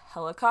sort of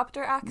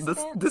helicopter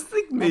accident. This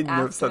thing made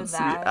no sense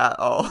to me at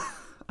all.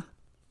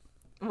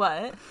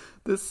 What?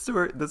 This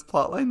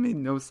plotline made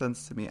no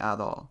sense to me at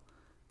all.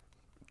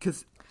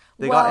 Because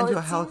they got into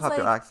a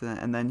helicopter accident,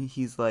 and then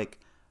he's like,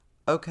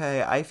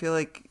 okay, I feel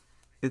like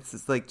it's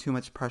just, like, too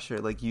much pressure.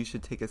 Like, you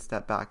should take a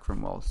step back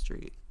from Wall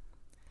Street.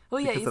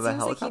 Well, yeah, it seems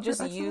like he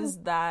just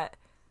used that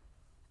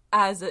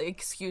as an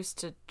excuse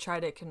to try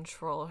to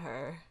control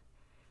her.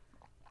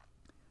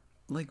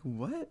 Like,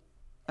 what?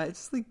 I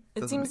just, like,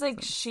 it seems like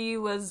she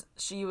was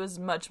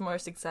much more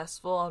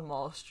successful on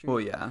Wall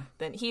Street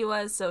than he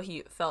was, so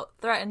he felt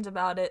threatened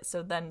about it.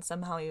 So then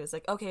somehow he was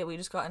like, okay, we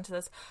just got into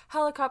this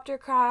helicopter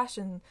crash,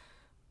 and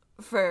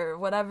for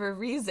whatever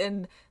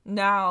reason,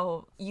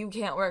 now you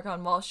can't work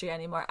on Wall Street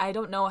anymore. I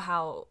don't know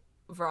how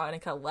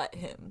Veronica let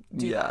him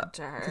do that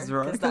to her. Because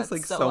Veronica's,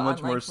 like, so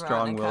much more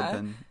strong-willed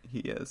than he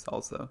is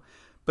also.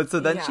 But so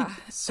then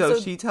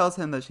she tells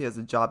him that she has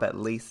a job at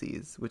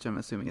Lacey's, which I'm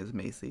assuming is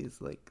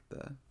Macy's, like,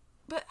 the...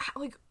 But,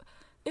 like,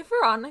 if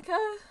Veronica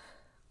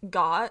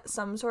got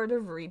some sort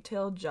of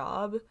retail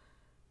job,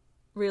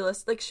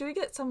 realistic? Like, should we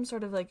get some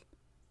sort of like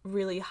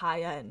really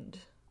high end?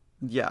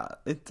 Yeah,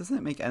 it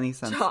doesn't make any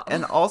sense. Job.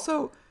 And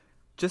also,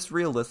 just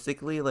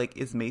realistically, like,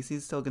 is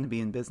Macy's still going to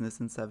be in business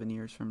in 7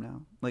 years from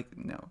now? Like,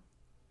 no.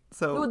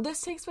 So Well,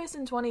 this takes place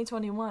in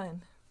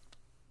 2021.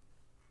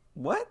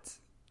 what?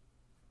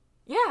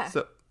 Yeah.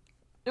 So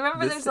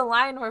Remember, this- there's a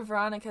line where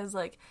Veronica's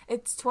like,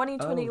 "It's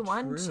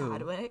 2021, Oh, true.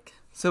 Chadwick."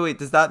 So wait,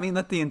 does that mean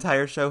that the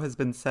entire show has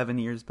been 7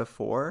 years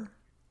before?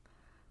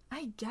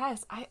 I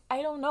guess. I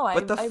don't know.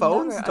 But the I've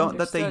phones never don't-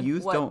 that they understood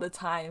use what don't- the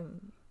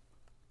time.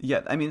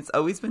 Yeah, I mean, it's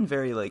always been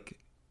very, like,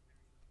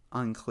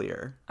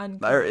 unclear.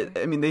 Unclear.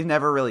 I mean, they've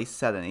never really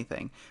said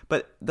anything.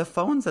 But the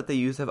phones that they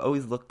use have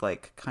always looked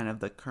like kind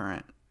of the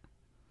current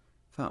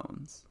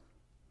phones.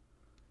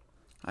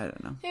 I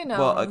don't know. Who knows?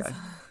 Well, okay.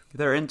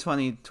 They're in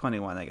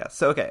 2021, I guess.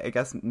 So, okay, I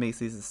guess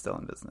Macy's is still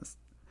in business.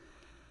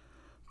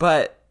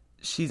 But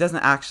she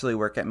doesn't actually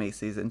work at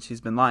Macy's, and she's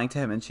been lying to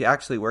him, and she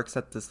actually works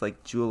at this,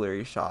 like,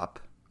 jewelry shop.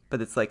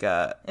 But it's like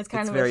a... It's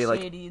kind of very, a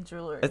like, shady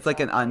jewelry. it's like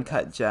an shop, I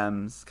uncut guess.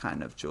 gems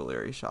kind of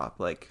jewelry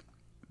shop, like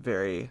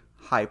very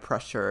high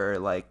pressure,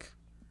 like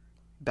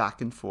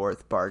back and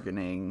forth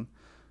bargaining,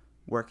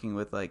 working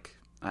with, like,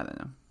 I don't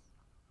know.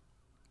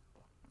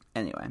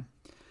 Anyway.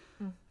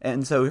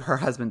 And so her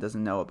husband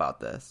doesn't know about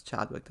this.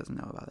 Chadwick doesn't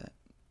know about it.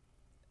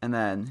 And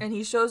then And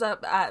he shows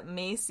up at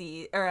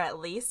Macy's or at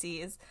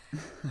Lacey's,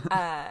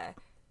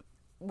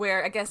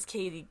 where I guess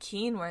Katie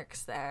Keene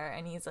works there,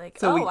 and he's like,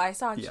 So I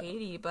saw yeah.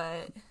 Katie,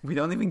 but we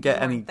don't even get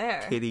They any weren't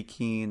there. Katie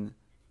Keene,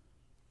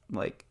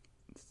 like,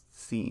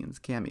 scenes,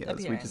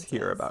 cameos. We just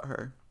hear Appearances. about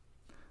her.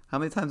 How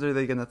many times are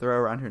they going to throw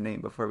around her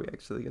name before we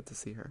actually get to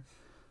see her?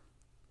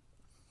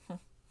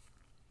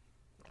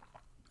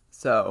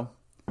 So,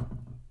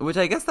 which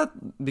I guess that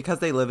because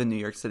they live in New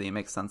York City, it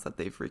makes sense that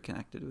they've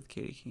reconnected with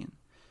Katie Keene.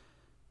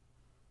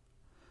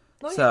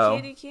 well, So-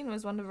 Katie Keene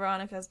was one of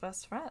Veronica's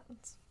best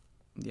friends.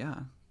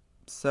 Yeah.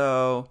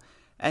 So,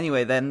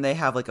 anyway, then they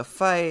have, like, a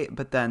fight,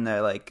 but then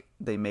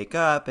they make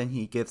up, and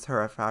he gives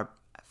her a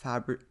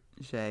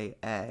Fabergé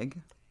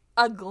egg.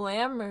 A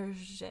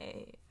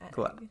Glamourgé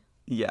egg.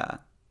 Yeah.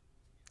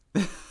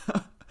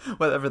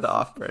 Whatever the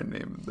off-brand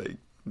name they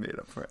made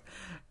up for it.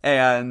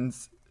 And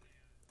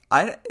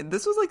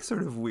this was, like,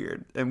 sort of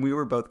weird, and we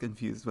were both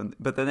confused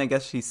but then I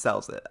guess she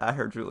sells it at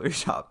her jewelry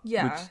shop.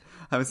 Yeah. Which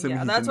I'm assuming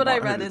Yeah, he that's didn't what I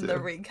want her read to in do. the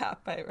recap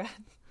I read.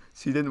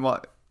 She didn't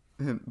want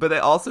him. But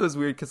it also is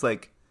weird because,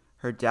 like,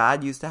 her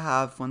dad used to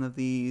have one of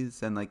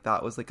these, and, like,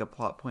 that was, like, a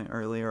plot point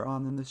earlier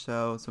on in the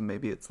show, so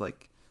maybe it's,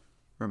 like,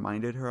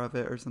 reminded her of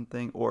it or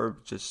something, or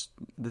just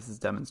this is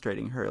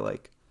demonstrating her,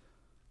 like,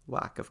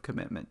 lack of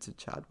commitment to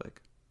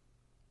Chadwick.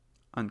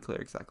 Unclear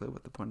exactly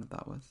what the point of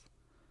that was.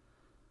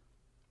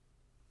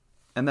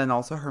 And then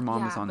also her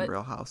mom is Yeah, on but-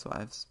 Real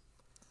Housewives,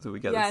 so we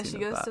get Yeah, a scene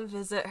she of goes that. to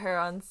visit her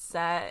on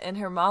set, and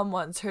her mom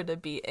wants her to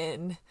be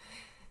in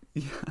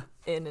Yeah.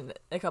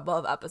 a couple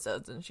of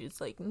episodes, and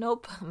she's like,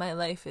 "Nope, my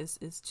life is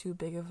too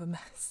big of a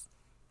mess."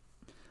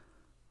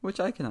 Which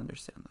I can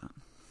understand that.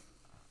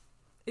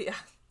 Yeah.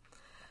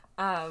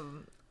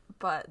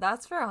 But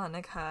that's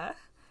Veronica.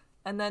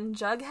 And then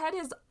Jughead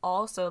is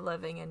also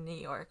living in New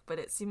York, but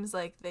it seems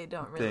like they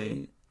don't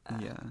really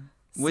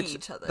see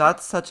each other.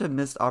 That's such a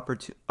missed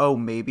opportunity. Oh,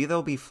 maybe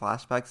there'll be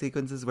flashback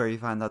sequences where you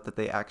find out that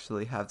they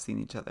actually have seen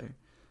each other.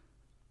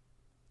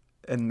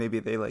 And maybe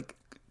they, like,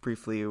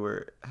 briefly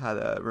had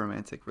a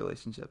romantic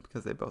relationship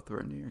because they both were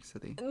in New York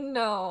City.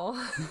 No.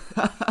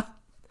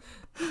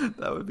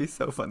 That would be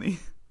so funny.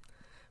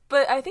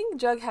 But I think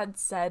Jughead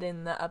said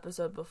in the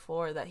episode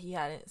before that he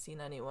hadn't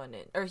seen anyone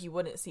or he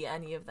wouldn't see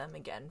any of them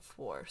again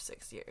for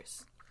 6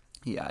 years.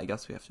 Yeah, I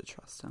guess we have to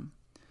trust him.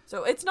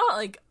 So it's not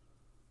like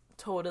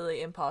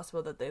totally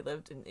impossible that they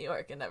lived in New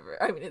York and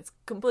never. I mean, it's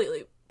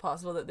completely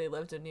possible that they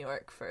lived in New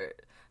York for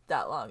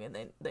that long and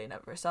they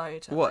never saw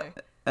each other. Well,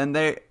 and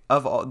they,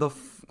 of all the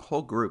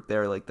whole group,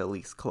 they're, like, the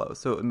least close.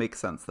 So it makes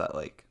sense that,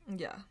 like,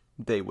 Yeah.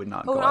 they would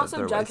not Oh, go and out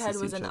also of their ways to Jughead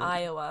see was each in other.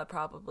 Iowa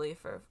probably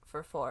for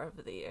 4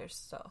 of the years.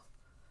 So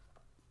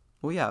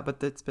Well, yeah,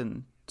 but it's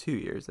been 2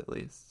 years at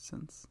least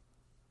since.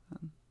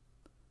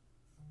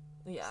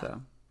 yeah.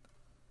 So,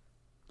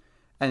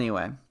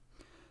 anyway,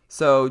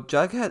 so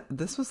Jughead,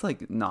 this was,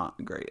 like,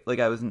 not great. Like,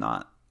 I was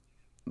not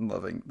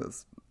loving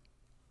this,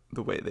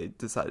 the way they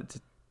decided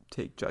to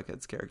take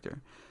Jughead's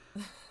character,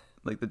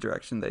 like the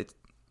direction they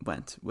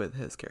went with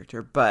his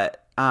character.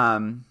 But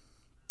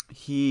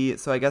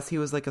so I guess he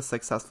was, like, a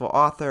successful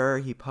author.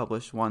 He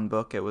published one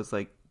book. It was,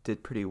 like,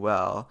 did pretty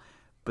well.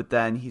 But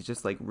then he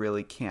just, like,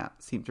 really can't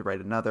seem to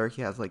write another.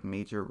 He has, like,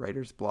 major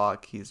writer's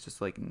block. He's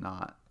just, like,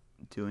 not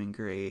doing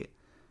great.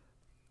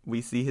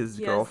 We see his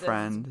He has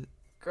girlfriend.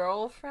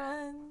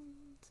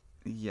 Girlfriend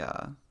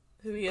Yeah.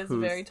 who he has a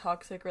Who's- very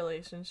toxic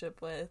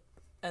relationship with,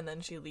 and then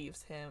she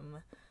leaves him.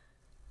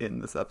 In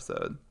this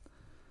episode.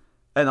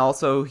 And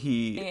also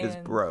he is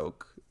And-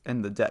 broke.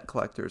 And the debt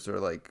collectors are,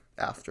 like,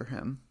 after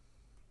him.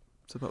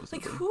 Supposedly.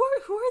 Like, who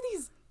are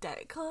these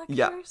debt collectors?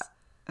 Yeah.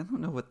 I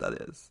don't know what that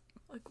is.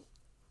 Like,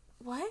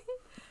 what?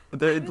 It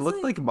was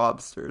looked like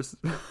mobsters.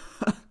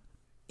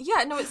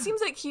 Yeah, no, it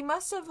seems like he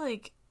must have,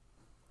 like,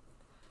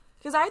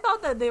 Because I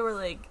thought that they were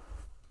like,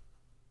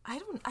 I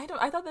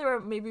thought they were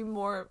maybe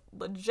more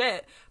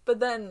legit, but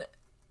then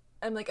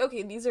I'm like,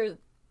 okay, these are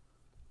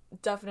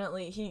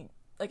definitely,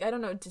 like, I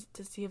don't know,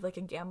 does he have like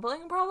a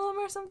gambling problem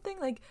or something?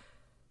 Like,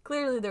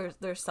 clearly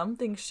there's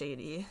something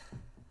shady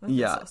with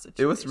this whole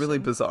situation. It was really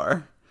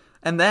bizarre.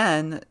 And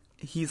then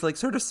he's like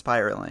sort of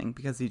spiraling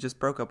because he just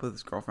broke up with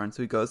his girlfriend,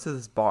 so he goes to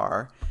this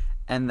bar,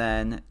 and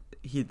then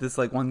this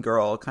like one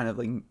girl kind of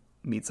like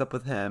meets up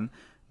with him.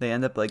 They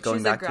end up like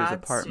going back to his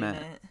apartment.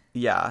 Student.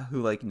 Yeah,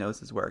 who like knows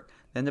his work.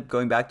 They end up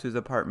going back to his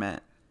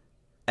apartment,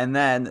 and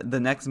then the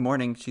next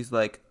morning she's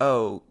like,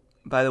 "Oh,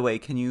 by the way,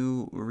 can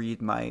you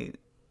read my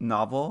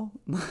novel?"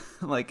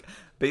 Like,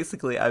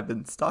 basically, I've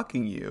been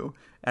stalking you,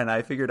 and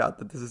I figured out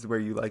that this is where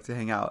you like to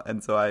hang out,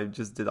 and so I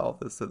just did all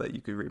this so that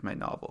you could read my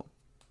novel.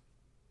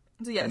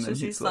 So yeah, so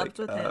she slept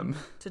with him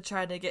to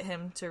try to get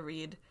him to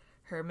read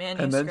her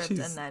manuscript,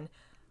 and then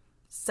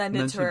send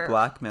it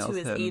to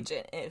his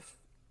agent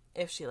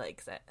if she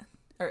likes it,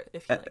 or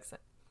if he likes it.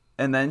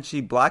 And then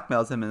she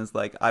blackmails him and is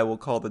like, "I will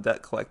call the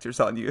debt collectors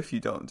on you if you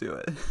don't do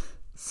it."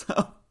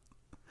 So,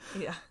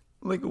 yeah,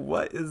 like,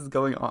 what is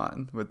going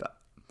on with that?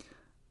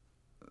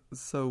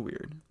 So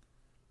weird.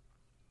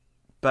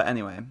 But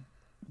anyway,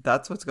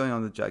 that's what's going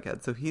on with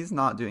Jughead. So he's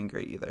not doing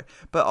great either.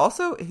 But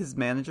also, his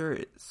manager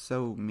is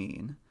so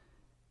mean.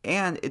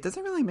 And it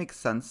doesn't really make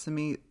sense to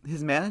me.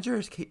 His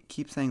manager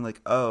keeps saying, like,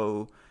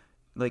 oh,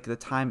 like, the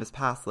time has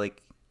passed.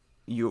 Like,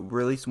 you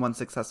released one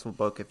successful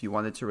book. If you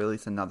wanted to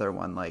release another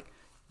one, like,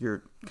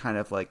 you're kind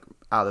of, like,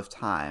 out of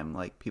time.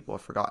 Like, people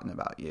have forgotten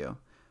about you.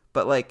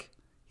 But, like,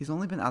 he's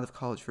only been out of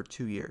college for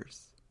 2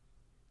 years.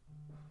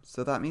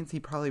 So that means he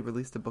probably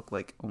released a book,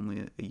 like,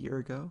 only a year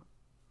ago.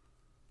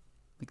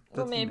 Like,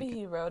 well, maybe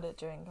he wrote it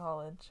during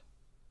college.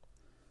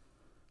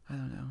 I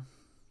don't know.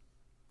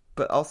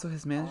 But also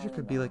his manager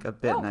could be, like, a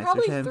bit nicer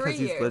probably to him because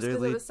he's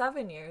literally... because it was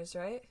 7 years,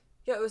 right?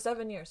 Yeah, it was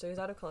 7 years, so he's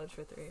out of college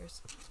for 3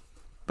 years.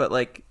 But,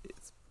 like,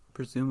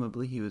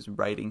 presumably he was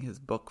writing his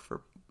book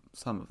for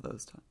some of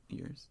those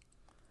years.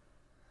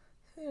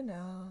 Who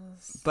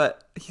knows?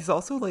 But he's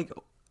also, like,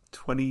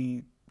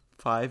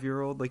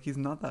 25-year-old. Like, he's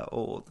not that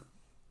old.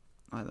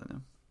 I don't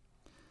know.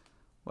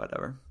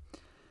 Whatever.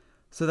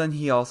 So then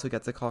he also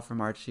gets a call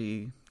from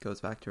Archie,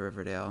 goes back to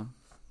Riverdale.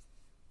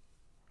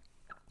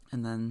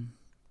 And then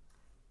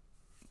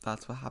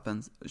that's what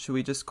happens. Should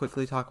we just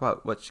quickly talk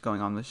about what's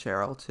going on with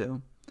Cheryl,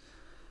 too?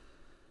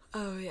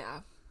 Oh,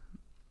 yeah.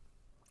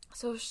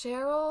 So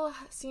Cheryl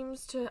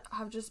seems to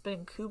have just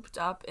been cooped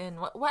up in...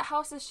 What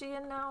house is she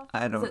in now?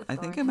 I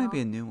think it might be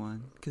a new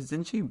one. Because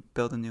didn't she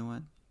build a new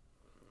one?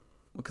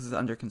 Because it's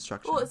under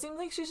construction. Well, it seems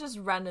like she's just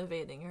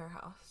renovating her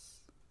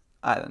house.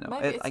 I don't know.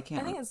 I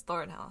can't... I think it's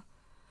Thornhill.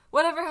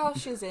 Whatever house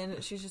she's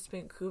in, she's just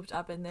been cooped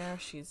up in there.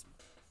 She's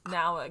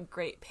now a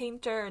great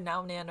painter.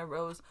 Now Nana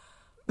Rose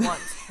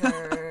wants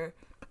her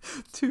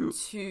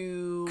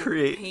to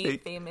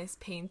paint famous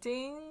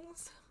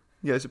paintings.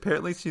 Yes,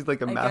 apparently she's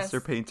like a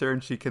master painter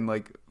and she can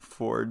like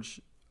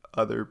forge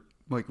other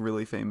like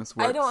really famous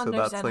works. I don't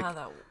understand that's, like, how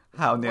that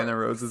how works. Nana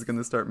Rose is going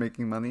to start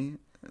making money.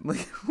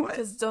 Like, what?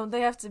 Because don't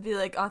they have to be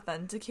like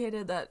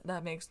authenticated?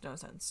 That makes no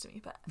sense to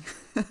me.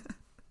 But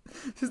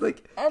she's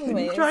like, anyways.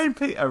 Can you try and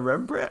paint a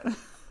Rembrandt?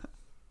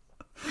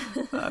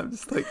 I'm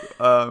just like,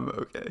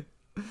 okay.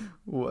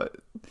 What?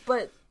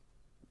 But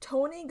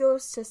Tony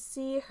goes to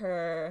see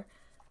her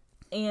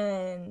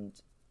and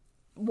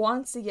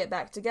wants to get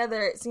back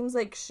together. It seems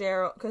like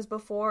Cheryl, because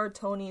before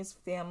Tony's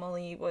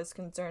family was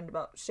concerned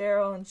about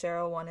Cheryl, and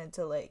Cheryl wanted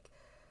to like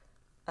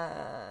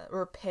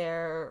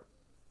repair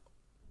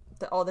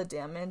all the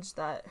damage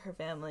that her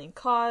family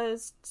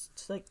caused,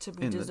 to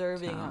be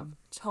deserving of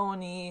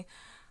Tony.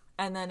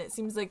 And then it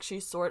seems like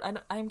she's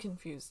I'm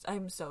confused.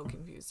 I'm so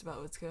confused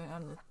about what's going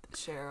on with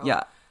Cheryl.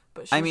 Yeah.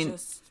 But she's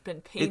just been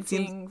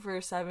painting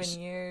for 7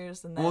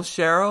 years. And then, well,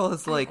 Cheryl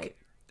is like...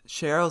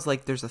 Cheryl's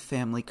like, there's a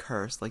family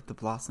curse, like the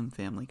Blossom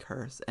family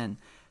curse. And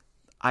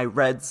I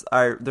read...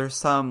 there's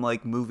some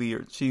like movie...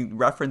 or she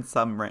referenced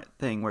some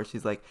thing where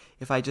she's like,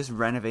 if I just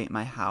renovate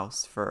my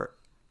house for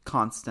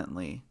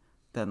constantly...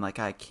 then like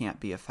I can't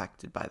be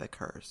affected by the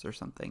curse or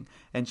something.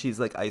 And she's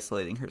like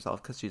isolating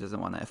herself because she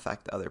doesn't want to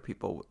affect other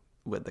people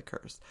with the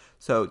curse.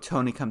 So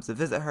Tony comes to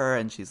visit her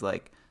and she's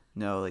like,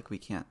 no, like we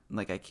can't,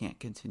 like I can't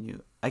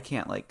continue. I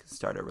can't like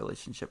start a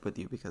relationship with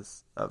you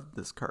because of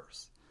this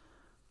curse.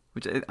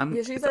 Which it's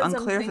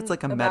unclear if it's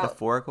like a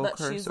metaphorical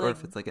curse or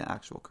if it's like an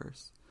actual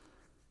curse.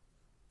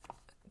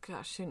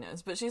 Gosh, who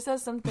knows? But she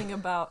says something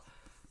about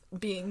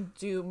being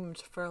doomed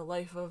for a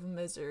life of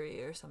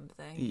misery or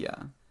something.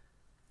 Yeah.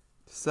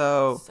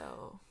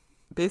 So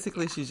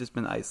basically, she's just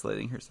been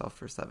isolating herself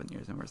for 7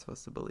 years, and we're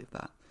supposed to believe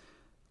that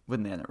with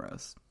Nana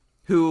Rose,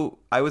 who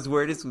I was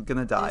worried is going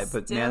to die,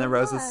 but Nana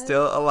Rose is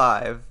still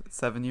alive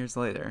 7 years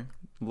later.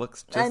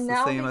 Looks just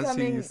the same as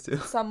she used to.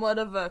 Somewhat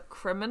of a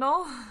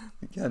criminal.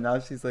 Yeah, now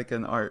she's like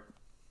an art.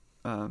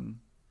 I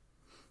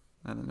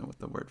don't know what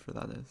the word for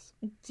that is.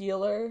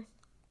 Dealer.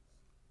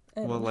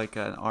 Well, like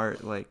an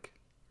art, like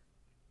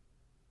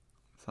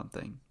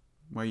something.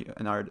 Where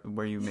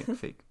you make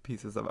fake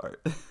pieces of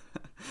art.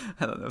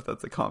 I don't know if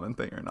that's a common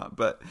thing or not,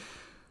 but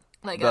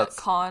like a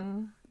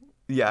con.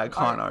 Yeah, a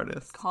con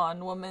artist.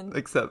 Con woman.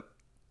 Except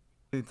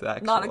it's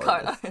actually not a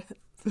con artist.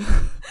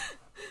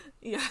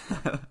 Yeah.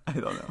 I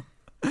don't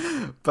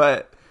know.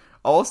 But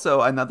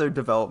also another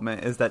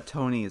development is that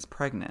Tony is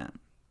pregnant,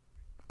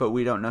 but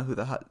we don't know who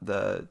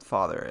the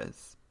father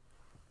is.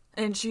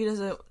 And she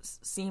doesn't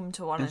seem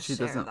to want to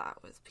share that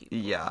with people.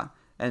 Yeah.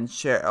 And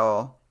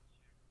Cheryl,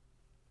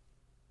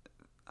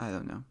 I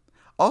don't know.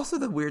 Also,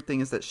 the weird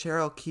thing is that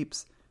Cheryl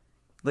keeps,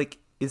 like,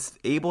 is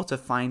able to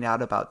find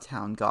out about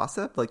town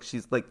gossip. Like,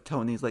 she's like,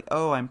 Tony's like,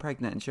 oh, I'm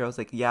pregnant. And Cheryl's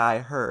like, yeah, I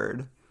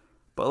heard.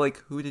 But, like,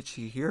 who did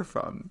she hear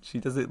from? She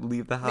doesn't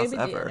leave the house ever.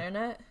 Maybe the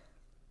internet?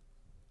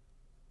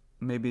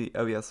 Maybe,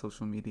 oh yeah,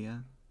 social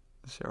media.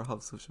 Cheryl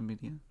has social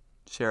media.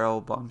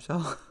 Cheryl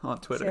Bombshell on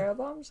Twitter. Cheryl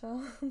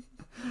Bombshell.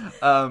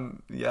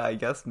 Yeah, I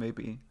guess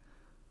maybe.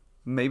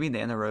 Maybe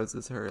Nana Rose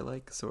is her,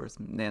 like, source.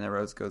 Nana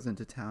Rose goes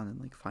into town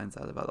and, like, finds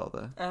out about all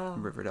the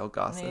Riverdale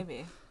gossip.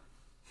 Maybe.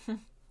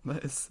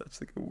 That is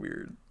such, like, a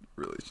weird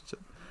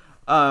relationship.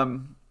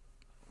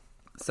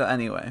 So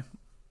anyway,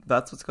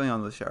 that's what's going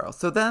on with Cheryl.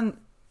 So then,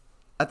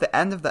 at the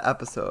end of the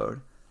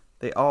episode,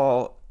 they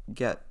all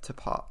get to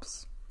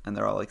Pops. And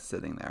they're all, like,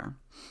 sitting there.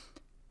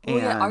 Well,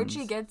 yeah,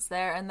 Archie gets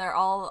there, and they're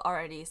all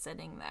already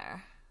sitting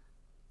there.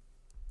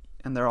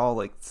 And they're all,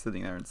 like,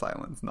 sitting there in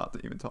silence, not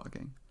even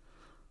talking.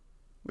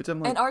 Which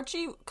I'm like... And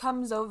Archie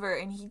comes over,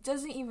 and he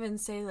doesn't even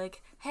say,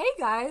 like, hey,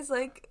 guys,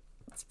 like,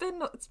 it's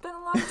been a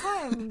long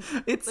time.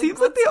 It seems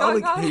like they all,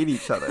 like, hate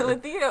each other.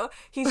 With you.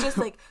 He's just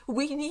like,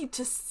 we need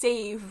to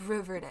save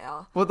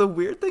Riverdale. Well, the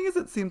weird thing is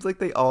it seems like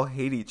they all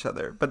hate each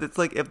other. But it's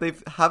like, if they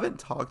haven't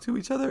talked to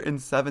each other in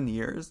 7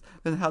 years,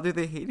 then how do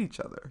they hate each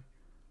other?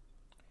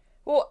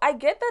 Well, I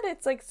get that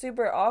it's, like,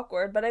 super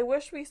awkward, but I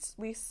wish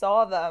we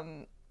saw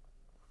them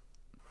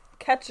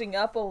catching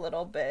up a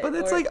little bit. But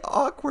it's, like,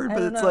 awkward,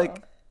 but it's,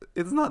 like,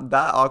 it's not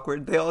that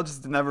awkward. They all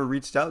just never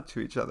reached out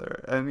to each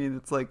other. I mean,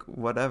 it's, like,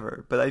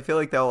 whatever. But I feel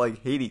like they all,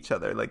 like, hate each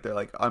other. Like, they're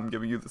like, I'm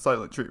giving you the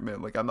silent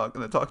treatment. Like, I'm not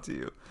going to talk to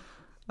you.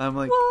 I'm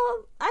like...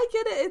 Well, I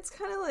get it. It's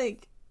kind of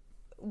like,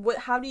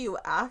 how do you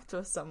act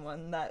with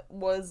someone that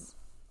was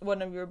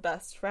one of your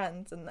best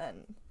friends and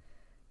then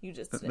you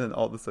just... And then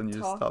all of a sudden you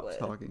just stop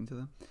talking to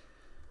them?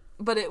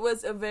 But it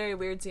was a very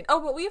weird scene.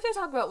 Oh, but we have to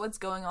talk about what's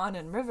going on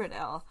in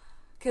Riverdale.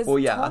 Because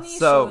Tony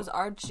shows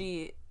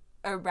Archie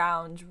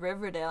around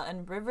Riverdale,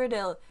 and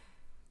Riverdale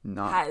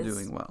not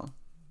doing well.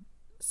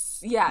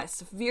 Yeah,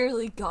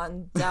 severely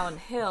gone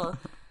downhill.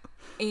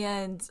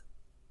 And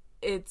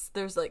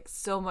there's like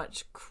so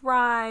much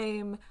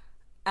crime,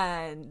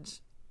 and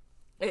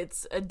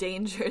it's a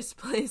dangerous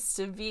place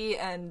to be,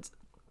 and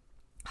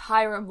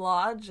Hiram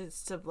Lodge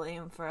is to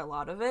blame for a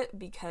lot of it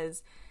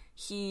because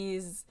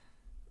he's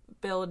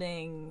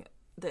building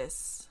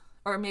this,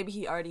 or maybe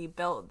he already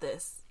built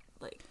this,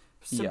 like,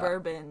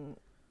 suburban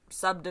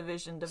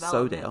subdivision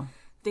development Sodale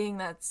thing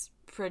that's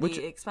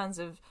pretty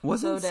expensive.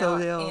 Wasn't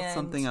Sodale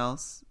something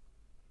else?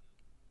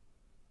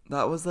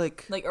 That was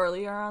like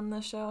earlier on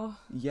the show.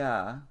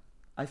 Yeah,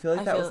 I feel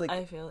like that was like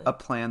a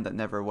plan that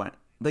never went.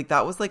 Like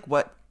that was like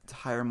what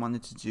Hiram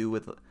wanted to do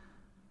with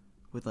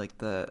like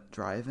the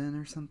drive-in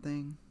or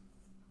something.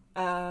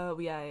 Yeah.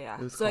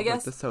 It was so I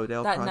guess like the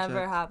Sodale that project.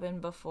 Never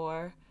happened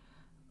before.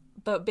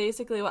 But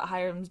basically what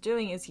Hiram's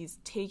doing is he's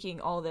taking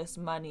all this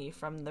money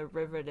from the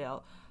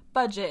Riverdale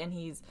budget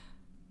and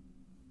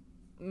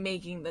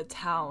making the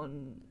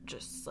town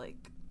just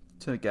like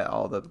to get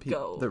all the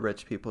the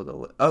rich people to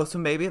live. Oh, so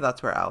maybe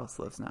that's where Alice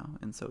lives now,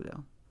 in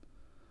Sodale.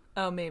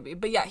 Oh, maybe.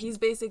 But yeah, he's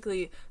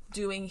basically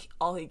doing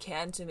all he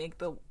can to make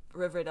the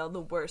Riverdale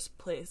the worst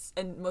place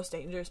and most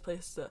dangerous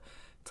place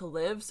to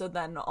live, so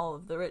then all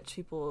of the rich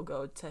people will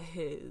go to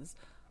his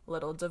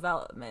little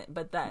development,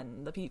 but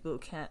then the people who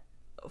can't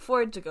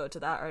afford to go to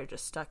that are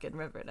just stuck in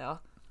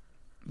Riverdale.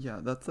 Yeah,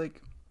 that's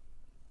like...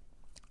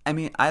 I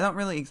mean, I don't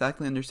really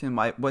exactly understand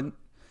why wouldn't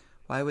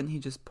he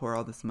just pour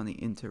all this money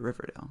into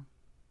Riverdale?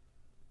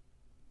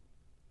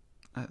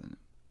 I don't know.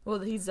 Well,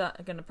 he's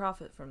not going to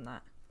profit from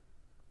that.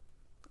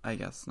 I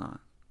guess not.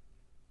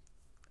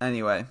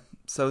 Anyway,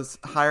 so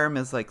Hiram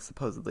is like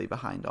supposedly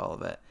behind all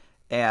of it.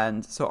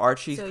 And so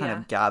Archie kind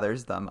of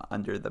gathers them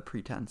under the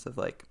pretense of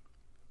like,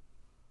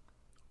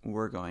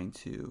 we're going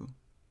to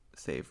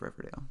save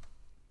Riverdale.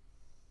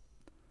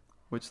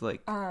 Which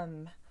like...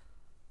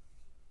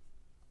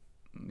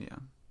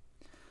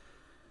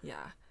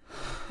 Yeah.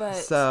 But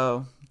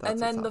so that's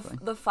and then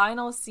the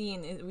final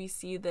scene is we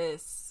see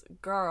this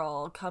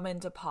girl come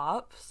into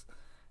Pops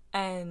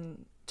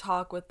and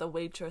talk with the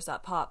waitress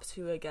at Pops,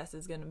 who I guess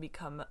is going to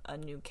become a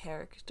new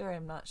character.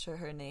 I'm not sure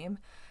her name.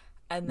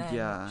 And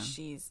then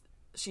she's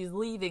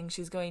leaving.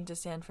 She's going to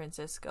San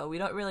Francisco. We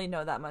don't really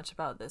know that much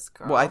about this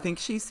girl. Well, I think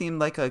she seemed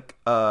like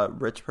a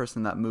rich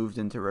person that moved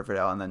into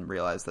Riverdale and then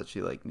realized that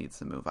she like needs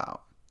to move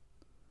out.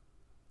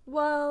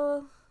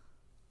 Well,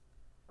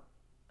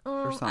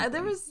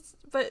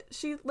 but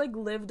she like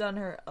lived on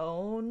her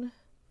own.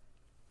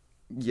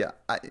 Yeah,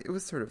 it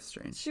was sort of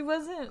strange. She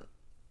wasn't.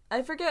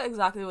 I forget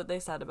exactly what they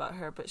said about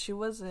her, but she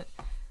wasn't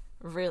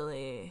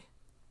really.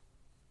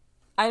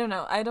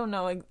 I don't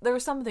know. Like, there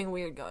was something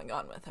weird going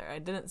on with her.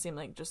 It didn't seem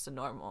like just a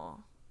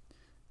normal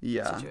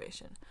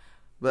situation.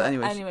 But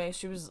anyway,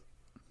 she was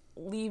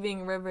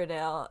leaving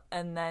Riverdale,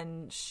 and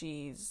then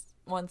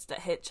wants to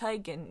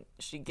hitchhike, and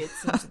she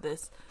gets into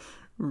this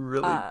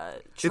really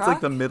truck. It's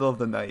like the middle of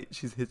the night.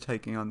 She's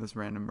hitchhiking on this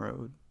random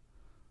road.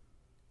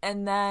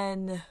 And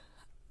then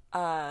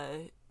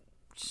the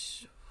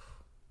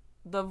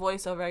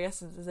voiceover, I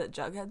guess, is it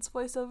Jughead's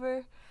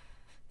voiceover,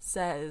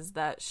 says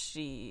that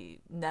she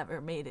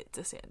never made it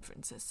to San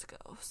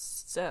Francisco.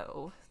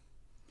 So,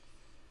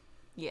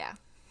 yeah.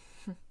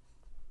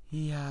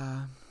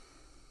 Yeah.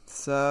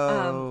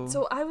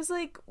 So I was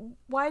like,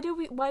 why do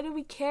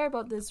we care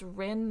about this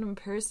random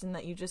person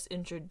that you just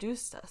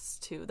introduced us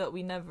to, that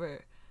we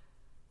never,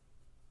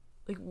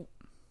 like,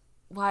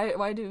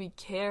 why do we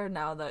care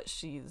now that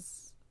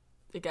she's,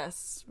 I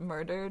guess,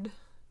 murdered?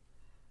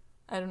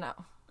 I don't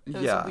know. It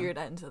was a weird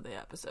end to the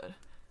episode.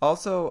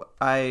 Also,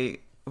 I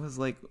was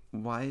like,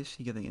 why is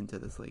she getting into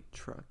this, like,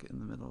 truck in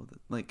the middle of the,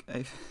 like,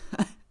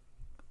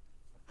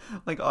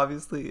 like,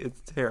 obviously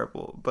it's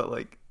terrible, but,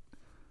 like,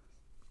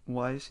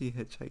 why is she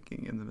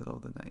hitchhiking in the middle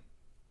of the night?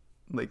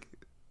 Like,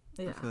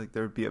 I feel like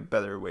there would be a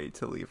better way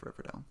to leave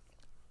Riverdale.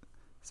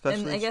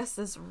 Especially, and I guess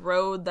this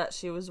road that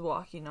she was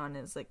walking on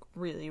is, like,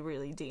 really,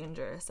 really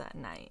dangerous at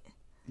night.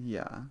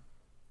 Yeah.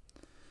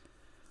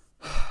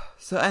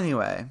 So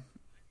anyway,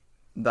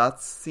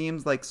 that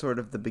seems like sort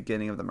of the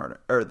beginning of the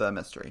murder, or the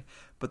mystery.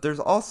 But there's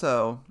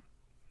also,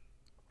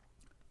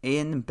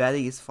 in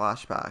Betty's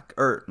flashback,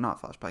 or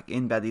not flashback,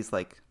 in Betty's,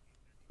 like,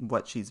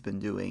 what she's been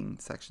doing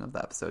section of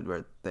the episode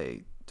where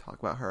they talk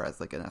about her as,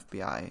 like, an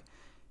FBI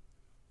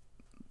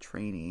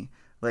trainee,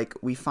 like,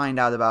 we find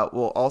out about,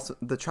 well, also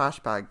the trash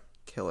bag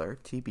killer,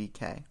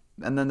 TBK.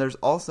 And then there's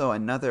also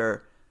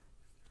another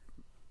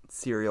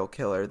serial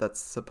killer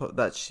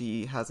that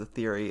she has a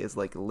theory is,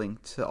 like,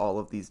 linked to all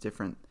of these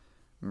different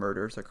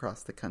murders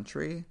across the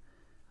country.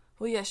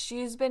 Well, yeah,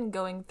 she's been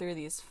going through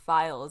these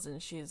files,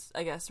 and she's,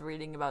 I guess,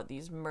 reading about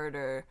these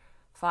murder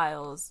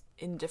files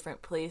in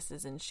different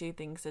places, and she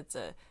thinks it's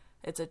a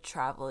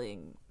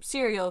traveling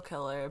serial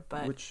killer,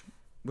 but which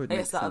would I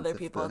guess the other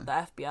people at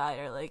the FBI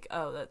are like,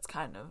 oh, that's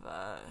kind of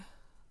a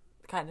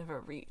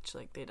reach.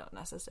 Like, they don't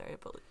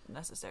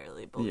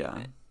necessarily believe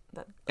it,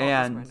 that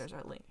all these murders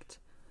are linked.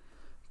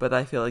 But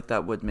I feel like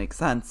that would make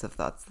sense if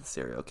that's the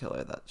serial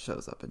killer that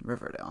shows up in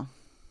Riverdale.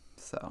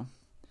 So,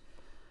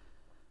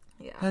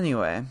 yeah.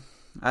 Anyway,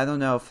 I don't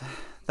know if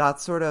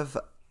that's sort of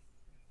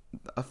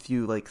a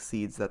few, like,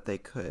 seeds that they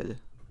could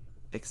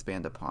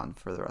expand upon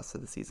for the rest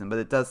of the season. But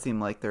it does seem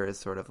like there is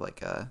sort of,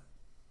 like, a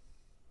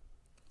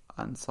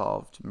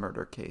unsolved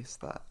murder case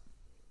that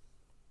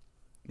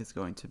is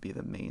going to be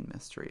the main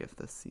mystery of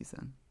this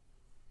season.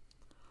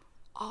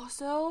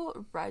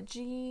 Also,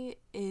 Reggie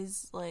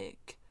is,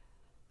 like,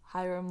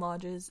 Hiram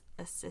Lodge's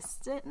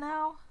assistant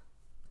now.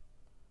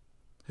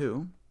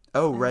 Who?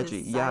 Oh,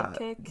 Reggie. Yeah,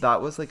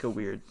 that was, like, a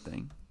weird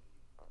thing.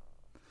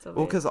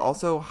 Well, because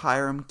also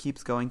Hiram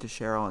keeps going to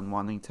Cheryl and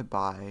wanting to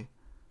buy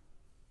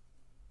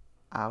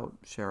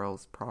out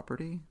Cheryl's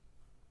property.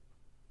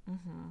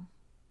 Mm-hmm.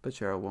 But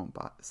Cheryl won't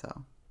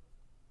sell.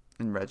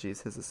 And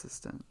Reggie's his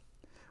assistant.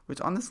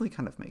 Which honestly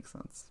kind of makes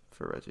sense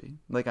for Reggie.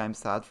 Like, I'm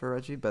sad for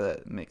Reggie, but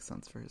it makes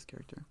sense for his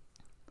character.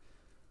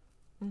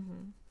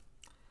 Mm-hmm.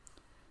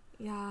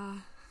 Yeah.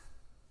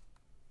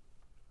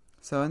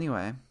 So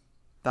anyway,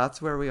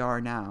 that's where we are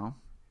now.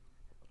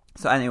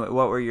 So anyway,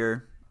 what are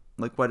you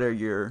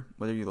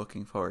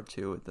looking forward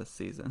to with this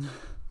season?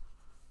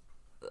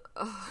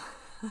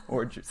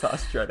 Or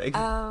 / dreading?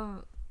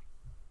 I'm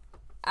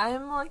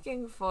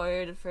looking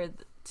forward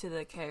to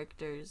the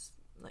characters,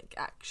 like,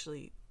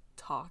 actually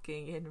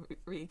talking and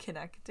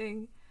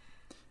reconnecting,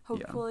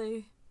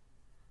 hopefully.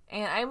 Yeah.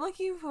 And I'm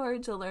looking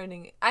forward to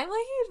learning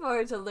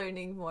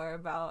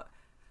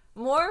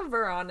more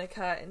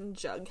Veronica and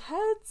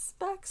Jughead's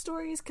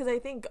backstories, because I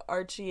think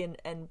Archie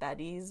and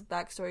Betty's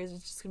backstories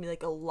is just gonna be,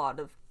 like, a lot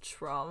of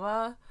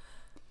trauma.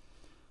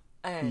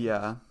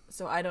 And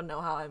so I don't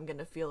know how I'm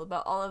gonna feel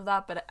about all of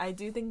that, but I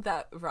do think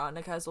that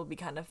Veronica's will be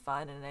kind of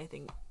fun, and I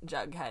think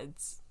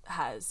Jughead's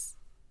has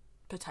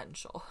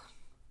potential.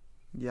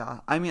 Yeah,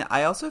 I mean,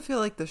 I also feel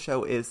like the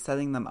show is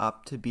setting them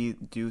up to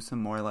do some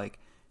more, like,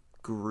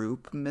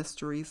 group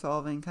mystery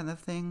solving kind of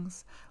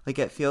things. Like,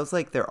 it feels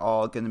like they're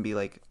all gonna be,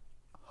 like,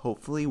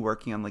 hopefully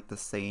working on, like, the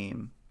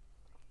same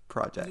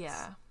projects.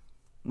 Yeah.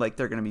 Like,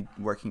 they're gonna be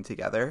working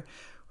together,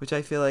 which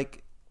I feel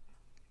like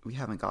we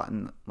haven't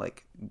gotten,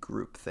 like,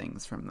 group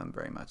things from them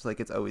very much. Like,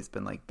 it's always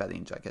been, like, Betty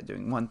and Jughead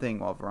doing one thing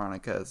while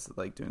Veronica's,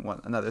 like, doing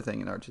another thing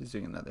and Archie's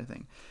doing another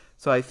thing.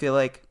 So I feel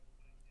like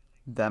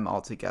them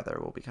all together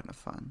will be kind of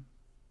fun.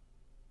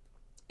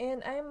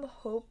 And I'm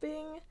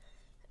hoping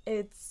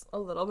it's a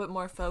little bit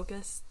more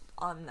focused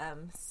on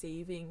them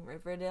saving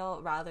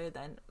Riverdale rather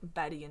than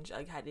Betty and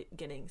Jughead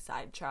getting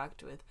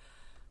sidetracked with,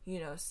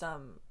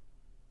 some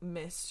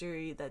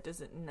mystery that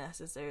doesn't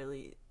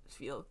necessarily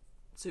feel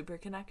super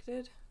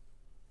connected.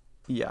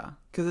 Yeah,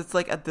 because it's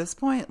like, at this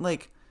point,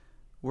 like,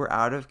 we're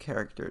out of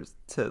characters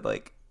to,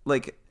 like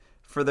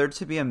for there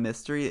to be a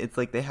mystery, it's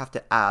like they have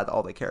to add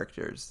all the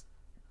characters.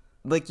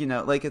 Like, you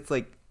know, like it's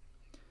like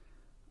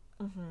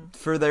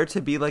for there to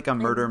be like a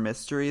murder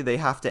mystery, they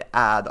have to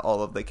add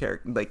all of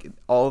the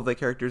all of the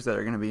characters that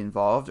are going to be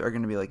involved are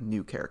going to be like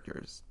new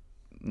characters,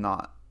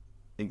 not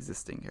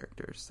existing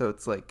characters. So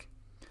it's like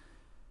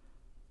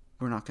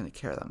we're not going to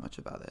care that much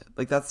about it.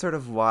 Like that's sort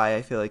of why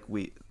I feel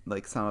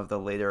like some of the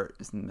later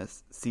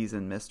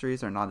season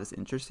mysteries are not as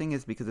interesting,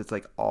 is because it's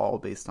like all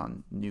based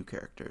on new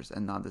characters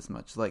and not as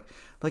much like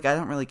I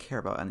don't really care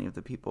about any of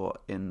the people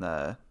in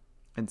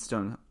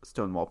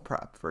Stonewall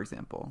Prep, for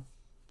example.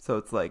 So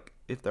it's like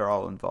if they're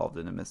all involved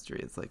in a mystery,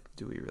 it's like,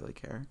 do we really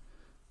care?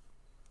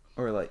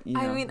 Or like, you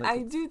know, I mean, like, I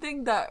do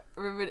think that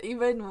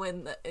even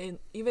when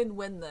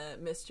the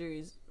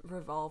mysteries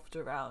revolved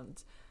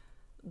around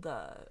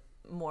the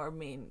more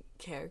main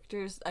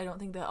characters, I don't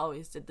think they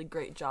always did the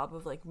great job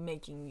of like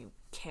making you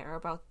care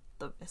about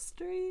the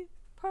mystery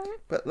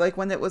part. But like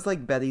when it was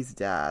like Betty's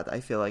dad, I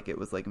feel like it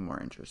was like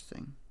more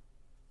interesting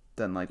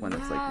than like when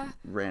it's like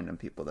random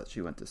people that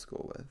she went to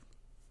school with.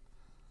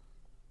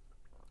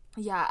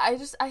 Yeah, I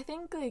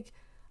think like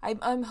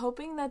I'm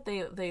hoping that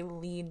they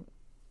lead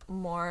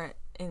more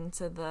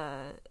into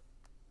the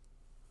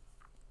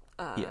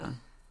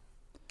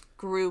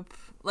group,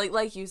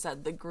 like you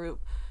said, the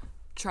group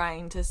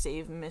trying to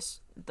save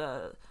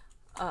the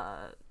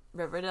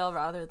Riverdale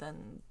rather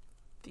than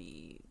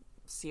the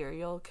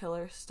serial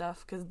killer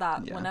stuff, because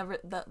whenever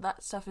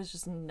that stuff is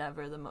just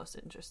never the most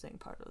interesting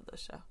part of the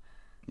show.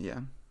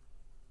 Yeah.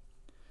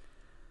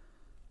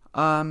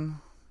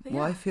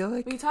 Well, I feel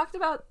like we talked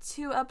about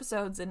 2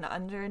 episodes in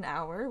under an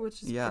hour,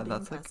 which is pretty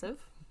impressive.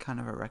 Like kind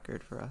of a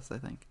record for us, I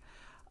think.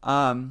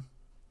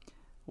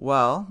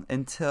 Well,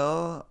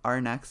 until our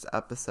next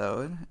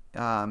episode,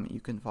 you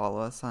can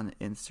follow us on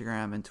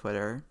Instagram and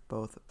Twitter,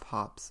 both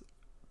Pop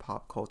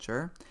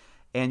Culture,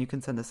 and you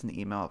can send us an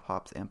email at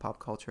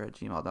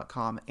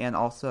popsandpopculture@gmail.com, and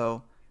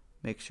also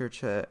make sure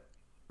to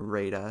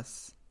rate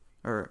us,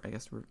 or I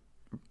guess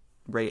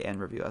rate and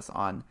review us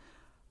on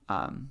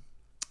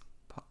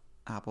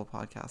Apple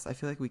Podcasts. I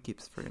feel like we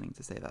keep forgetting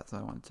to say that, so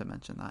I wanted to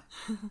mention that.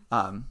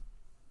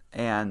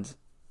 And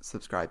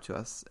subscribe to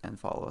us and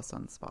follow us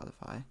on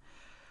Spotify.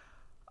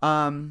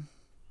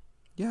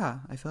 Yeah,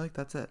 I feel like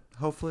that's it.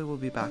 Hopefully we'll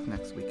be back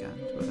next weekend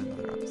with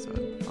another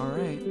episode. All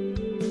right.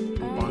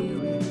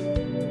 Bye.